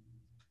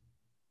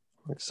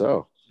think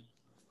so.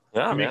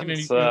 Yeah,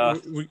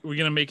 we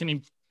gonna make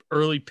any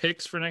early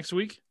picks for next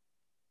week?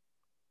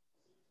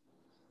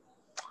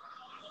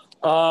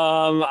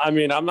 I'm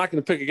not going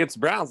to pick against the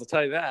Browns. I'll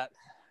tell you that.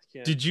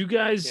 Did you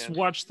guys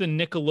watch the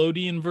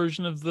Nickelodeon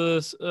version of the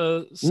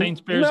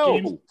Saints Bears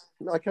game?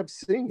 No, I kept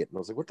seeing it and I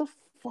was like, "What the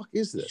fuck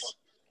is this?"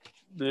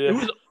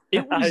 Yeah.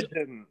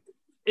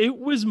 It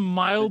was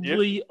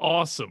mildly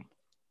awesome.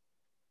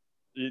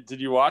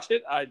 Did you watch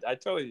it? I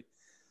totally.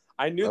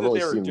 I knew that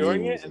they were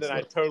doing it, and then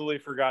I totally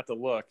forgot to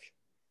look.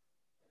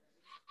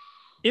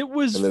 It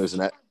was. And there was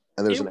an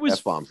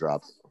F-bomb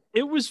drop.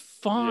 It was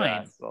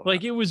fine. Yeah,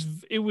 like it was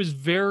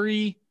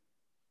very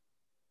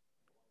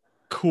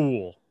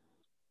cool,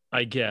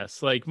 I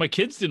guess. Like my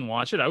kids didn't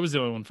watch it. I was the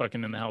only one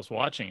fucking in the house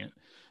watching it.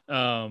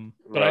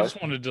 But I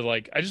just wanted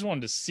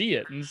to see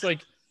it. And it's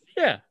like,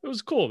 yeah, it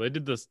was cool. They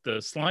did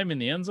the slime in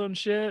the end zone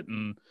shit,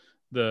 and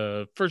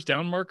the first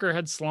down marker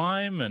had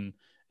slime, and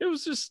it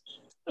was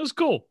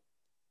cool.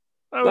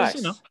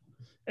 Nice.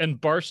 And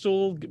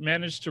Barstool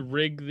managed to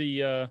rig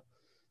the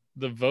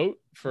vote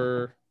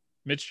for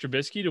Mitch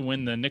Trubisky to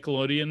win the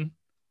Nickelodeon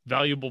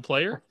Valuable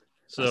Player.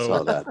 So I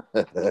saw that.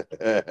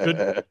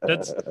 Good.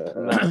 That's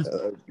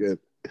good.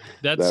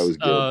 That was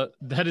good.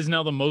 That is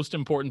now the most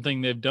important thing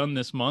they've done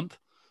this month.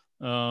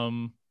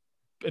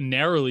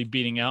 Narrowly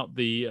beating out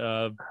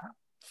the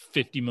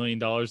 $50 million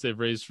they've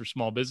raised for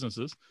small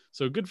businesses.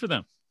 So good for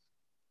them.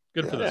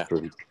 Good for them.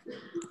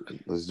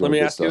 Let me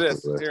ask you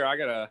this. Here, I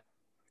got a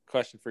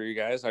question for you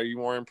guys. Are you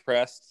more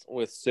impressed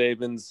with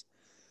Saban's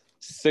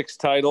 6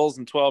 titles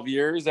in 12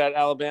 years at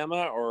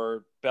Alabama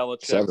or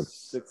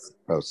Belichick's 6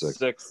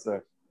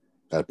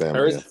 at Bama?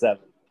 Or is it 7?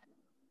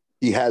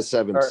 He has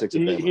 7, 6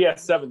 at Bama. He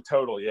has 7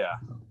 total, yeah.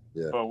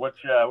 Yeah. But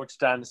which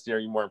dynasty are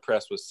you more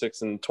impressed with?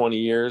 6 and 20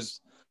 years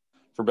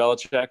for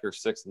Belichick or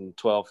 6 and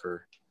 12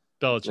 for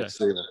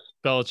Belichick?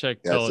 Belichick.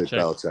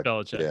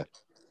 Yeah.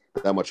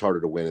 That much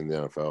harder to win in the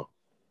NFL.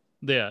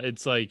 Yeah,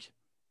 it's like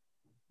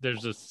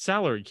there's a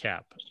salary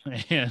cap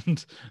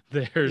and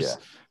there's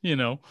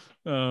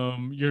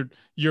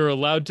you're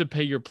allowed to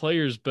pay your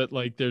players, but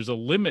like there's a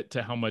limit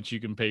to how much you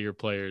can pay your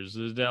players.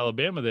 At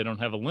Alabama, they don't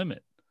have a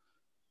limit.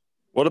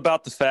 What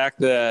about the fact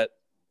that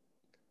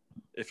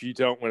if you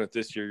don't win it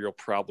this year, you'll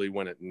probably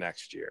win it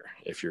next year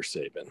if you're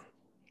Saban,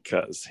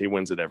 because he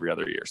wins it every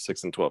other year,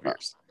 6 and 12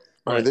 years.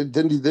 All right.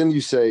 Then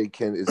you say,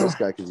 is this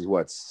guy, because he's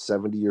what,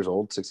 70 years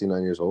old,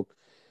 69 years old?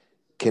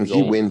 Can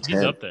he win 10?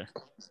 He's up there.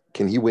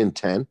 Can he win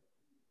 10?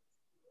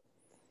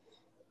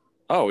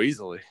 Oh,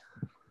 easily.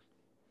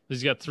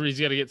 He's got 3. He's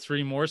got to get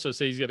 3 more. So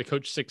say he's got to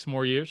coach 6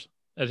 more years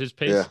at his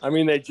pace. Yeah. I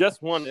mean, they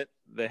just won it.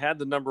 They had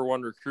the number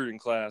 1 recruiting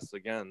class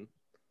again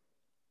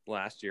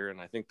last year, and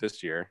I think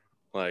this year.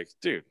 Like,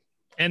 dude.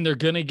 And they're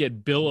gonna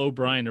get Bill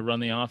O'Brien to run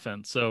the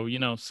offense. So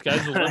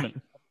sky's the limit.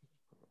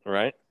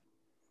 Right.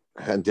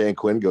 And Dan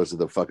Quinn goes to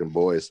the fucking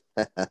boys.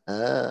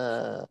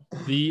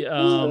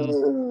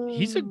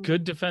 He's a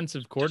good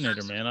defensive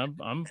coordinator, man.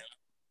 I'm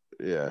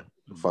yeah.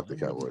 Fuck the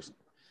Cowboys.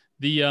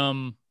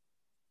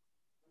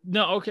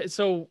 No, okay.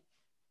 So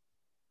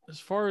as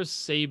far as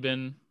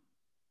Saban,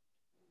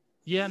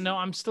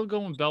 I'm still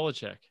going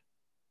Belichick.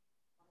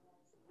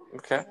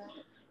 Okay.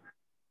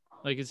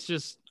 Like it's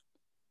just,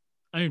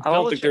 I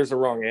don't think there's a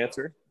wrong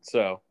answer,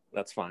 so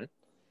that's fine.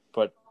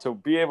 But to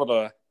be able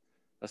to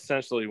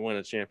essentially win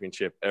a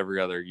championship every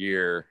other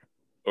year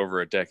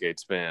over a decade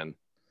span,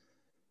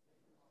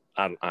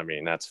 I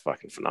mean, that's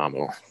fucking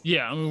phenomenal.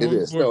 Yeah, I mean, it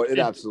is. No, it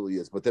absolutely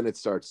is. But then it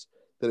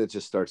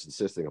just starts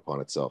insisting upon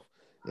itself,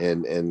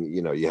 and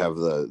you have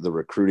the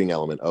recruiting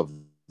element of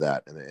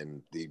that,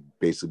 and they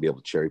basically be able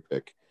to cherry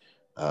pick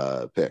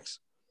picks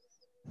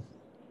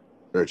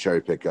or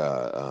cherry pick.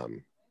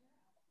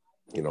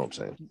 You know what I'm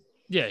saying?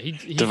 Yeah,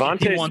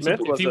 Devontae Smith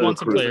if he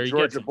wants a player,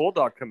 Georgia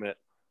Bulldog commit.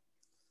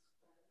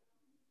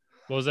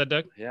 What was that,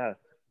 Doug? Yeah,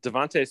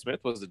 Devontae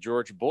Smith was the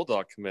Georgia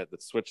Bulldog commit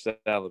that switched to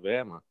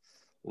Alabama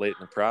late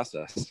in the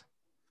process.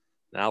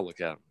 Now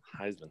look at him,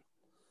 Heisman.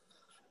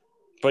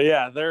 But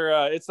yeah,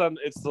 they're it's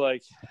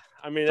like,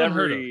 I mean,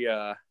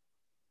 It's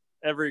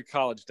every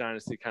college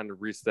dynasty kind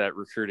of reached that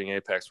recruiting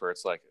apex where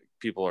it's like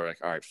people are like,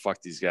 all right,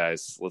 fuck these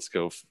guys, let's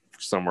go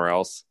somewhere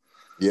else.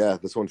 Yeah,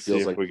 this one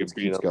feels like we it can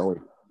beat keeps them.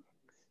 going.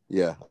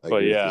 Yeah,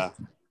 but yeah,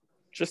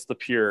 just the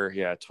pure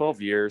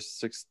 12 years,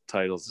 6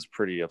 titles is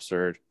pretty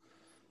absurd.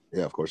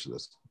 Yeah, of course it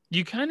is.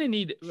 You kind of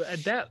need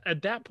at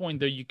that point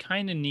though. You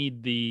kind of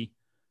need the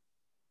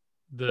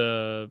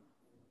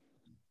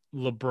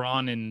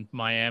LeBron in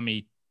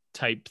Miami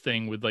type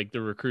thing with like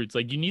the recruits.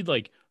 Like you need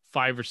like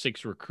 5 or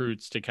 6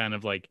 recruits to kind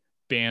of like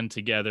band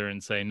together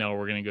and say, no,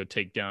 we're going to go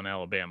take down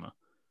Alabama.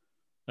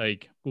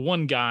 Like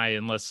one guy,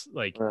 unless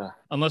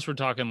we're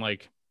talking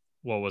like,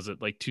 what was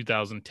it? Like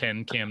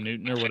 2010 Cam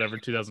Newton or whatever,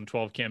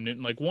 2012 Cam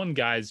Newton, like one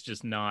guy's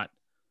just not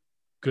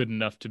good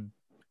enough to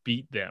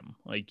beat them.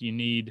 Like you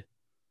need,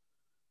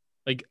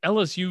 like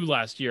LSU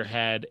last year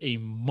had a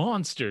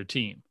monster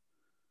team.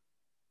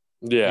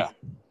 Yeah.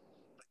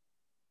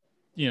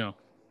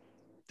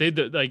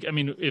 Like, I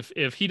mean,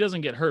 if he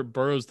doesn't get hurt,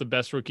 Burrow's the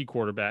best rookie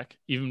quarterback.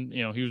 Even,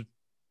 he was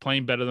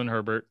playing better than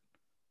Herbert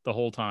the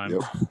whole time.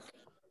 Yep.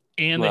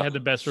 And they had the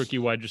best rookie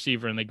wide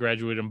receiver, and they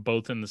graduated them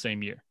both in the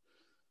same year.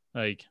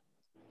 Like,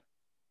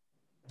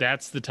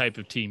 that's the type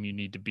of team you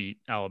need to beat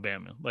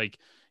Alabama. Like,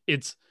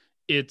 it's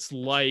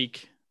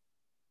like,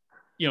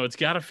 it's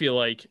got to feel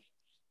like,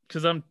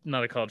 because I'm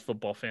not a college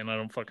football fan, I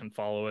don't fucking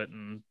follow it,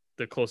 and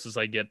the closest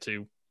I get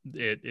to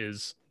it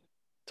is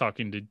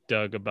talking to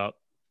Doug about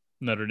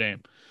Notre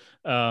Dame,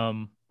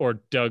 or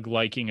Doug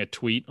liking a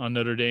tweet on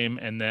Notre Dame,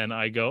 and then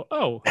I go,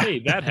 oh, hey,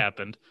 that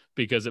happened,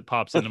 because it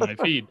pops into my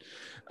feed.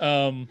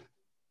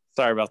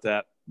 Sorry about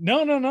that.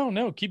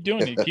 No. Keep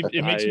doing it.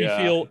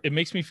 It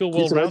makes me feel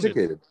He's well-rounded.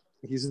 educated.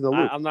 He's in the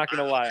loop. I'm not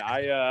gonna lie.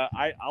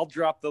 I'll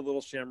drop the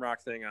little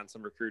Shamrock thing on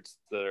some recruits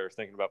that are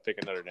thinking about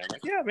picking Notre Dame.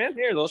 Like, yeah, man,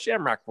 here, a little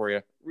Shamrock for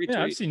you. Retweet.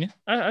 Yeah, I've seen you.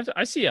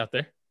 I see you out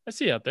there.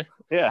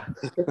 Yeah.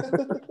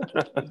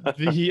 I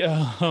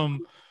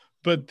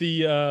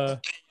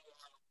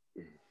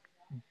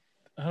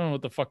don't know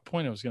what the fuck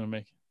point I was gonna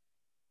make.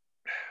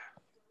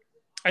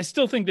 I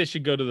still think they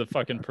should go to the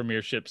fucking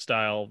premiership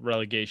style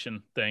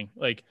relegation thing.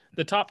 Like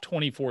the top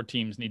 24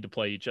 teams need to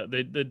play each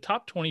other. The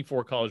top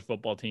 24 college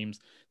football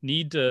teams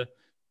need to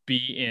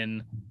be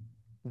in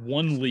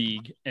one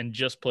league and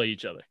just play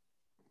each other.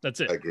 That's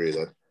it. I agree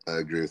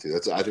with you.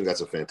 I think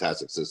that's a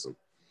fantastic system.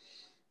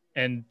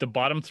 And the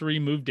bottom 3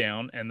 move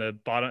down, and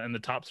the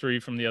top 3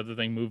 from the other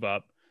thing move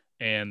up,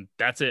 and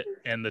that's it.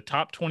 And the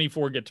top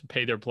 24 get to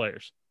pay their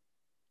players.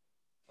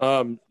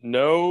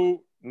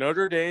 No,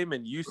 Notre Dame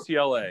and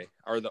UCLA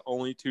are the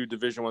only 2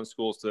 Division I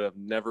schools to have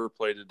never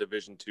played a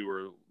Division II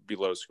or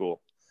below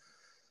school.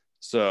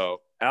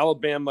 So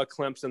Alabama,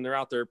 Clemson, they're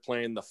out there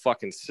playing the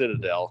fucking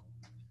Citadel,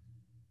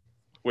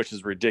 which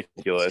is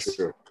ridiculous.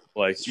 Sure.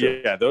 Like,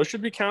 yeah, those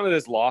should be counted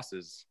as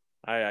losses.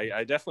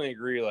 I definitely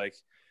agree. Like,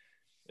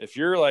 if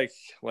you're like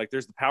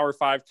there's the Power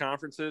 5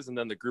 conferences and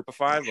then the Group of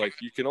 5, like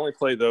you can only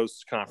play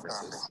those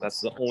conferences. That's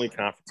the only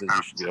conferences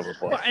you should be able to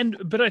play. Well,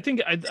 but I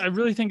think I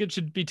really think it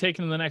should be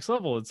taken to the next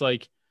level. It's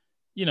like,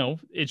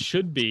 it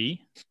should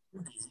be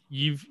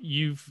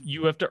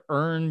you have to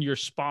earn your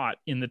spot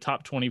in the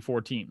top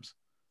 24 teams,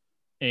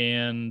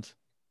 and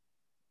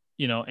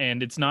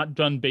and it's not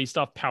done based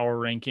off power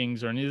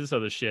rankings or any of this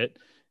other shit.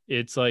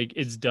 It's like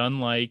it's done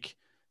like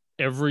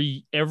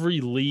every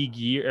league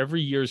year,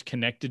 every year is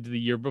connected to the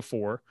year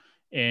before,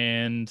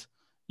 and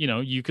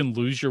you can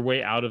lose your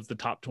way out of the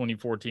top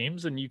 24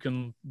 teams and you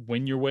can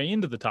win your way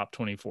into the top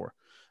 24,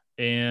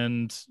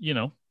 and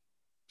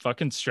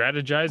fucking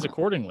strategize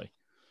accordingly.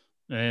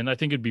 And I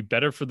think it'd be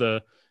better for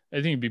the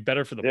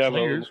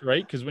players,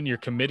 right? Because when you're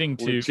committing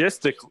to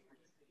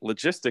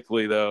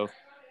logistically though,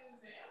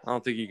 I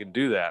don't think you can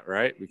do that,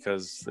 right?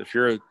 Because if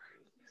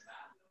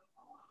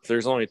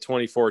there's only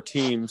 24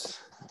 teams,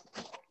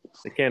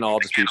 they can't all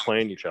just be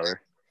playing each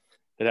other.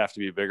 It'd have to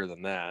be bigger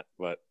than that,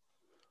 but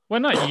why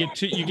not?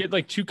 You get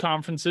like 2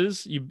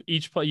 conferences. You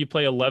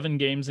play 11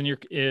 games in your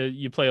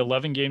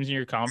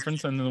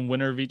conference, and then the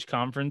winner of each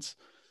conference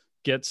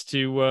gets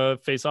to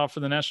face off for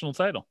the national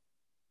title.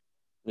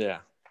 Yeah.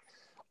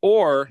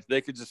 Or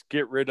they could just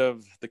get rid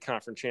of the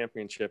conference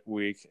championship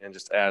week and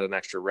just add an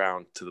extra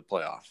round to the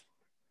playoff.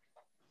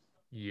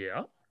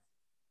 Yeah.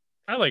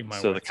 I like my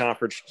so way.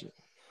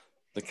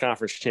 The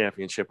conference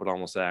championship would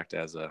almost act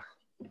as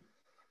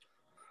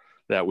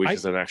that week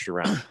is an extra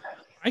round.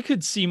 I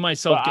could see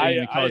myself getting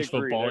into college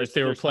football if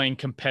they were playing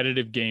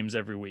competitive games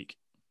every week.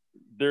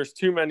 There's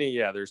too many.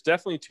 Yeah, there's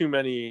definitely too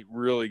many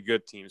really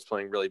good teams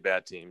playing really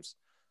bad teams.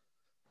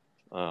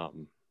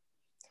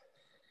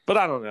 But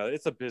I don't know.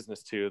 It's a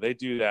business too. They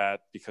do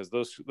that because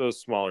those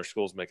smaller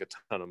schools make a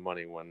ton of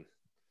money when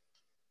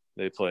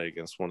they play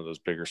against one of those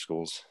bigger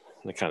schools.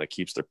 It kind of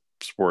keeps their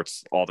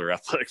sports, all their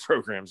athletic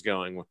programs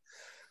going.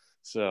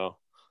 So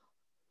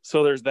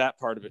there's that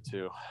part of it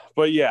too.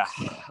 But yeah,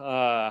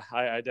 I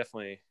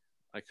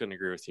couldn't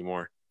agree with you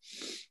more.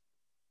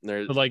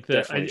 There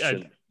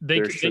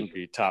shouldn't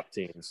be top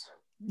teams.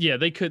 Yeah,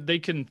 they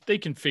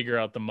can figure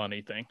out the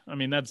money thing. I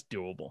mean, that's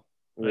doable.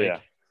 Yeah.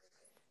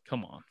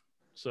 come on.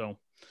 So,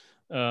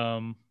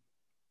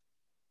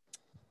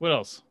 what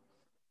else?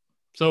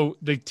 So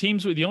the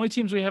only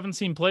teams we haven't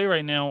seen play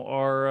right now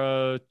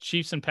are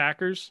Chiefs and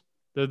Packers.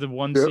 They're the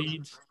one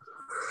seeds.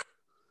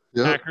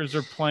 Yep. Packers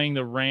are playing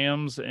the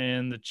Rams,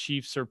 and the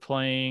Chiefs are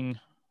playing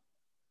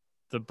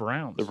the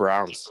Browns. The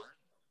Browns.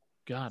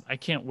 God, I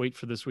can't wait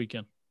for this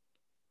weekend.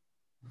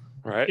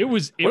 Right.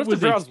 What if the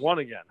Browns won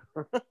again?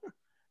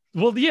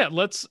 Well, yeah.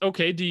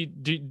 Okay.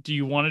 Do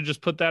you want to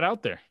just put that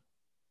out there?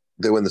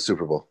 They win the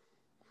Super Bowl.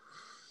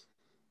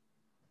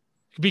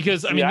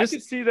 Because I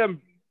could see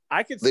them.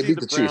 I could They see beat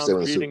the the Chiefs, they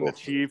won Browns the Super beating the Bowl.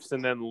 Chiefs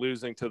and then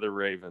losing to the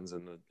Ravens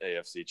in the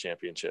AFC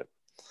Championship.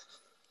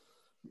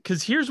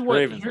 Because here's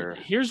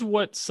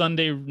what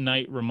Sunday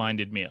night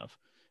reminded me of.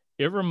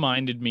 It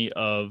reminded me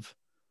of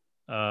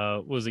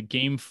was it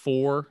Game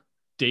 4?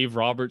 Dave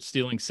Roberts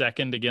stealing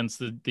second against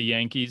the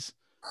Yankees.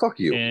 Fuck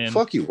you.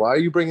 Fuck you. Why are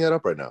you bringing that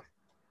up right now?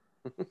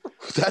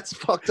 That's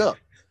fucked up.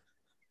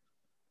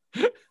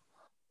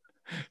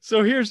 So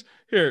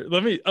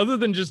let me, other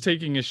than just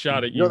taking a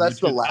shot at you. No, that's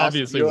the last.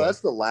 Obviously, that's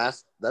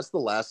the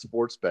last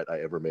sports bet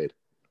I ever made.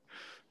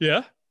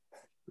 Yeah.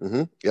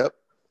 Mm-hmm. Yep.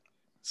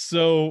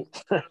 So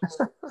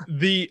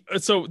the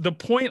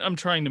point I'm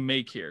trying to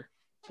make here,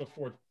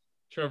 before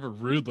Trevor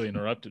rudely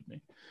interrupted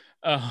me,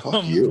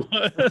 fuck you.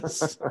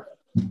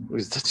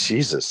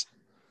 Jesus.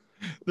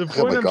 The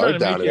point I'm trying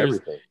to make here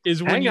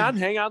is when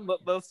hang on.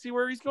 Let's see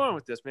where he's going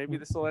with this. Maybe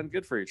this will end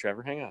good for you,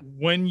 Trevor. Hang on.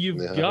 When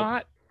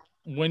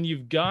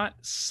you've got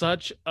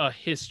such a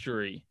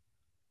history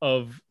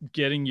of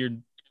getting your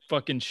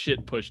fucking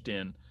shit pushed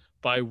in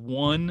by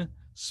one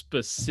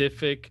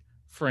specific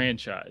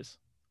franchise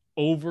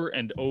over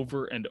and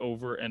over and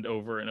over and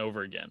over and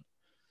over again.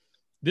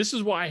 This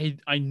is why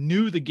I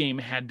knew the game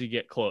had to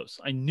get close.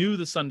 I knew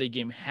the Sunday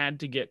game had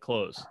to get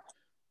close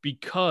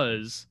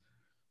because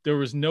there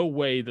was no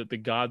way that the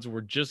gods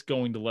were just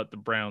going to let the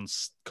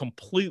Browns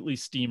completely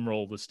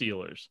steamroll the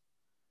Steelers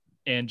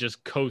and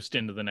just coast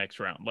into the next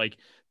round. Like,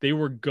 they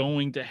were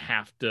going to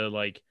have to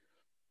like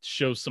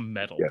show some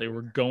mettle. Yeah. They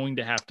were going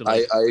to have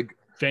to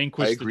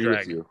vanquish the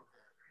dragon.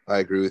 I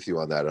agree with you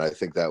on that, and I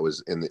think that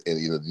was in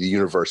the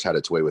universe had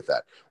its way with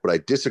that. What I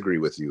disagree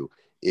with you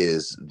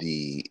is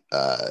the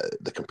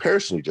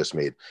comparison you just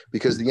made,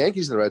 because the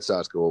Yankees and the Red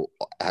Sox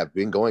have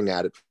been going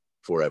at it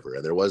forever,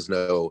 and there was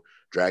no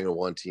dragging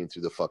one team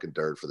through the fucking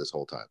dirt for this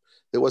whole time.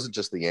 It wasn't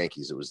just the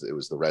Yankees; it was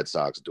the Red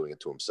Sox doing it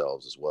to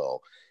themselves as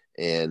well.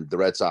 And the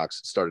Red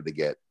Sox started to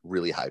get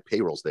really high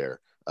payrolls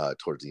there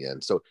towards the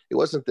end. So it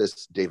wasn't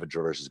this David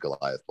versus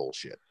Goliath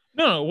bullshit.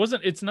 No, it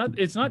wasn't. It's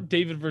not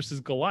David versus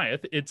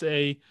Goliath. It's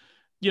the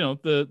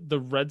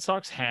Red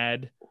Sox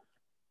had,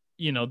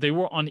 they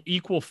were on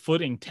equal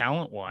footing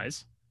talent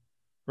wise,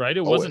 right?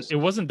 It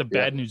wasn't the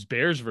Bad News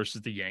Bears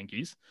versus the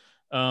Yankees.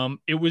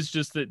 It was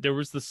just that there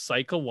was the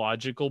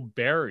psychological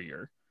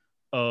barrier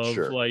of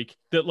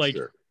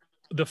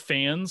the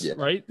fans,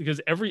 right?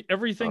 Because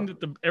everything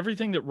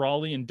that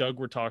Raleigh and Doug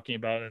were talking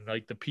about, and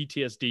like the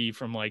PTSD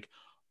from like,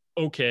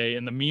 okay,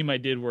 and the meme I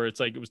did where it's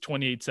like it was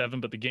 28-7,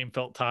 but the game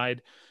felt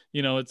tied.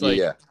 It's like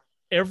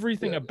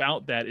everything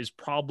about that is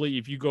probably,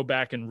 if you go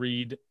back and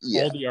read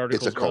all the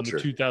articles around the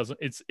 2000,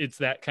 it's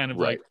that kind of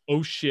like,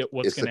 oh shit,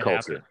 what's going to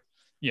happen?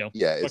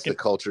 It's the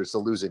culture. It's the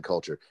losing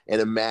culture.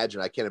 And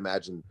I can't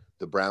imagine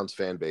the Browns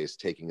fan base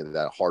taking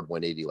that hard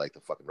 180 like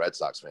the fucking Red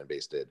Sox fan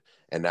base did,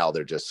 and now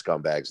they're just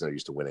scumbags and they're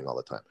used to winning all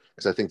the time.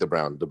 Because I think the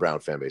Brown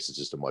fan base is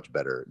just a much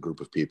better group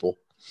of people.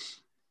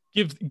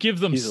 Give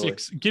them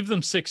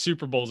six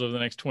Super Bowls over the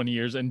next 20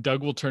 years, and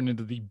Doug will turn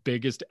into the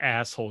biggest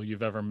asshole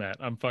you've ever met.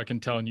 I'm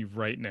fucking telling you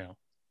right now.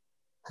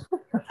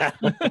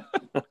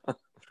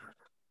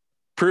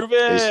 Prove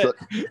it.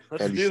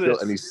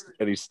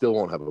 He still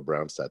won't have a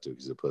Browns tattoo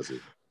because he's a pussy.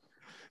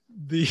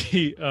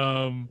 Dude,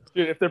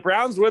 if the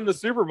Browns win the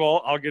Super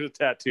Bowl, I'll get a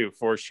tattoo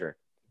for sure.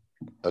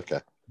 Okay.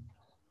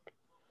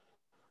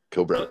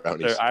 Kill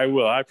Brownies. I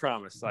will. I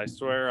promise. I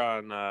swear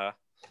on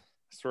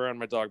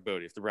my dog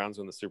Bodie. If the Browns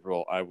win the Super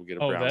Bowl, I will get a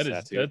Browns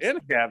tattoo and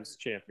a Cavs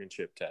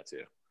championship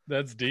tattoo.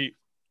 That's deep.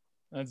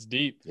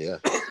 Yeah.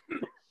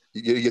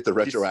 You get the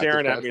retroactive. He's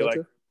staring at me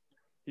like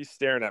he's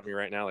staring at me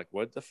right now. Like,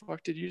 what the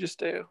fuck did you just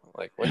do?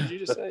 Like, what did you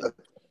just say?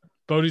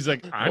 Bodie's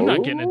like, I'm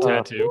not getting a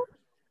tattoo.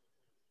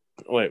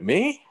 Wait,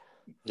 me?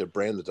 You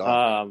brand the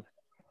dog.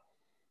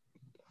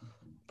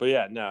 But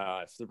yeah,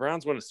 no. If the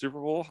Browns win a Super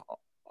Bowl,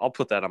 I'll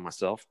put that on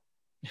myself.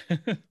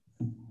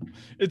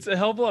 It's a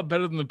hell of a lot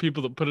better than the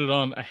people that put it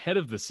on ahead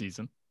of the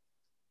season.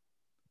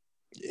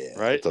 Yeah,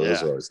 right.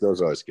 Those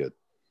are always good.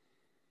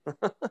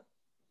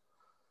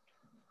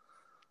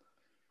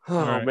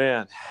 Right.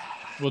 Man.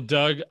 Well,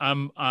 Doug,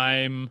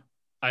 I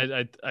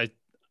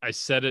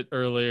said it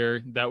earlier.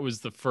 That was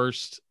the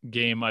first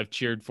game I've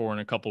cheered for in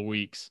a couple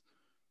weeks,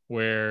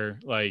 where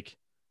like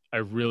I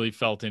really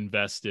felt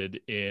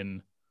invested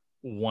in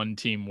one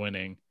team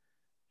winning.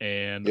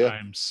 And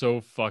I'm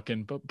so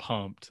fucking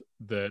pumped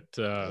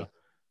that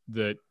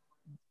that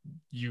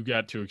you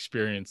got to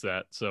experience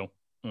that. So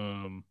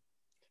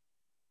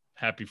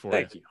happy for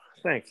you.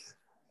 Thank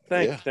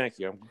you. Thank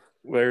you.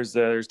 there's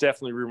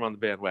definitely room on the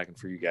bandwagon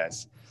for you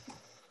guys.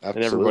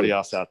 Absolutely. And everybody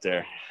else out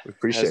there. We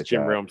appreciate As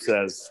Jim that. Rome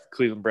says,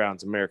 Cleveland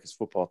Browns, America's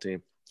football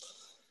team.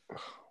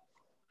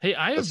 Hey,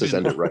 I have Let's just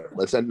end it right.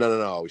 Let's end.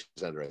 No. We should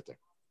end it right there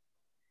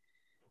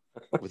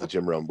with a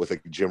Jim Rome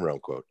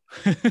quote.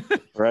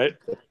 Right?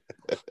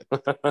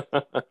 All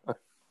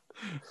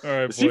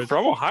right, Is he boys.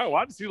 from Ohio?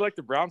 Why does he like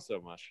the Browns so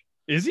much?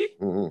 Is he?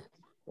 Mm-hmm.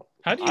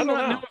 How do you I don't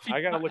not know. know if he,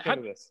 I got to look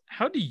into this.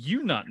 How do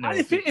you not know?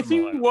 If he's he from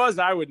Ohio? was,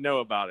 I would know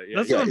about it. Yeah.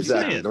 That's Yeah, what I'm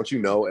exactly. saying. Don't you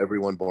know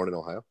everyone born in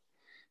Ohio?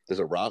 There's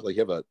a rock, like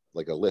you have a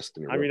list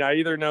in your I mean, room. I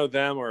either know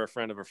them or a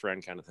friend of a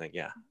friend kind of thing.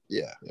 Yeah.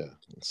 Yeah.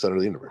 Center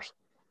of the universe.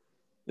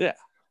 Yeah.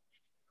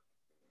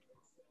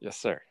 Yes,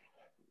 sir.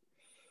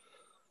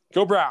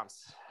 Go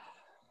Browns.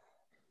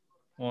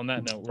 Well, on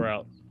that note, we're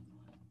out.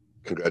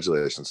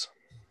 Congratulations.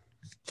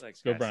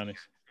 Thanks, Go guys. Brownies.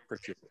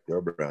 Appreciate it. Go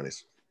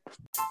Brownies.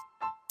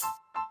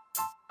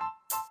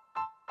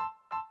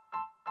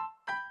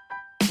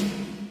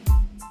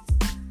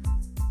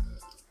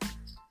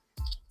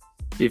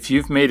 If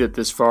you've made it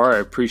this far, I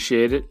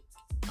appreciate it.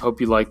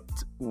 Hope you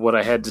liked what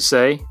I had to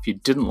say. If you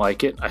didn't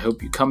like it, I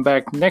hope you come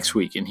back next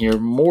week and hear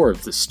more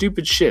of the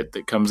stupid shit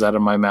that comes out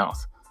of my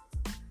mouth.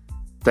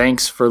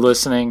 Thanks for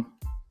listening.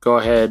 Go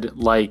ahead,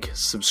 like,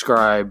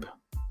 subscribe,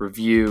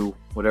 review,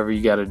 whatever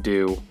you got to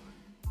do.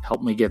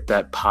 Help me get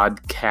that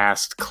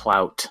podcast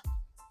clout.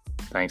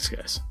 Thanks,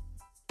 guys.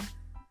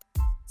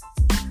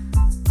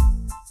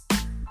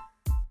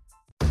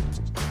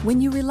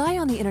 When you rely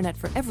on the internet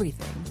for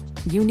everything,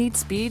 you need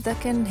speed that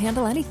can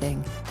handle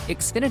anything.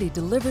 Xfinity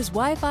delivers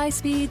Wi-Fi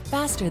speed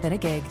faster than a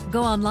gig.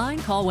 Go online,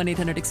 call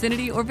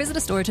 1-800-XFINITY, or visit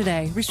a store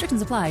today.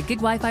 Restrictions apply. Gig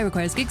Wi-Fi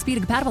requires gig speed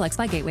and compatible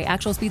X-Fi gateway.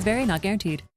 Actual speeds vary, not guaranteed.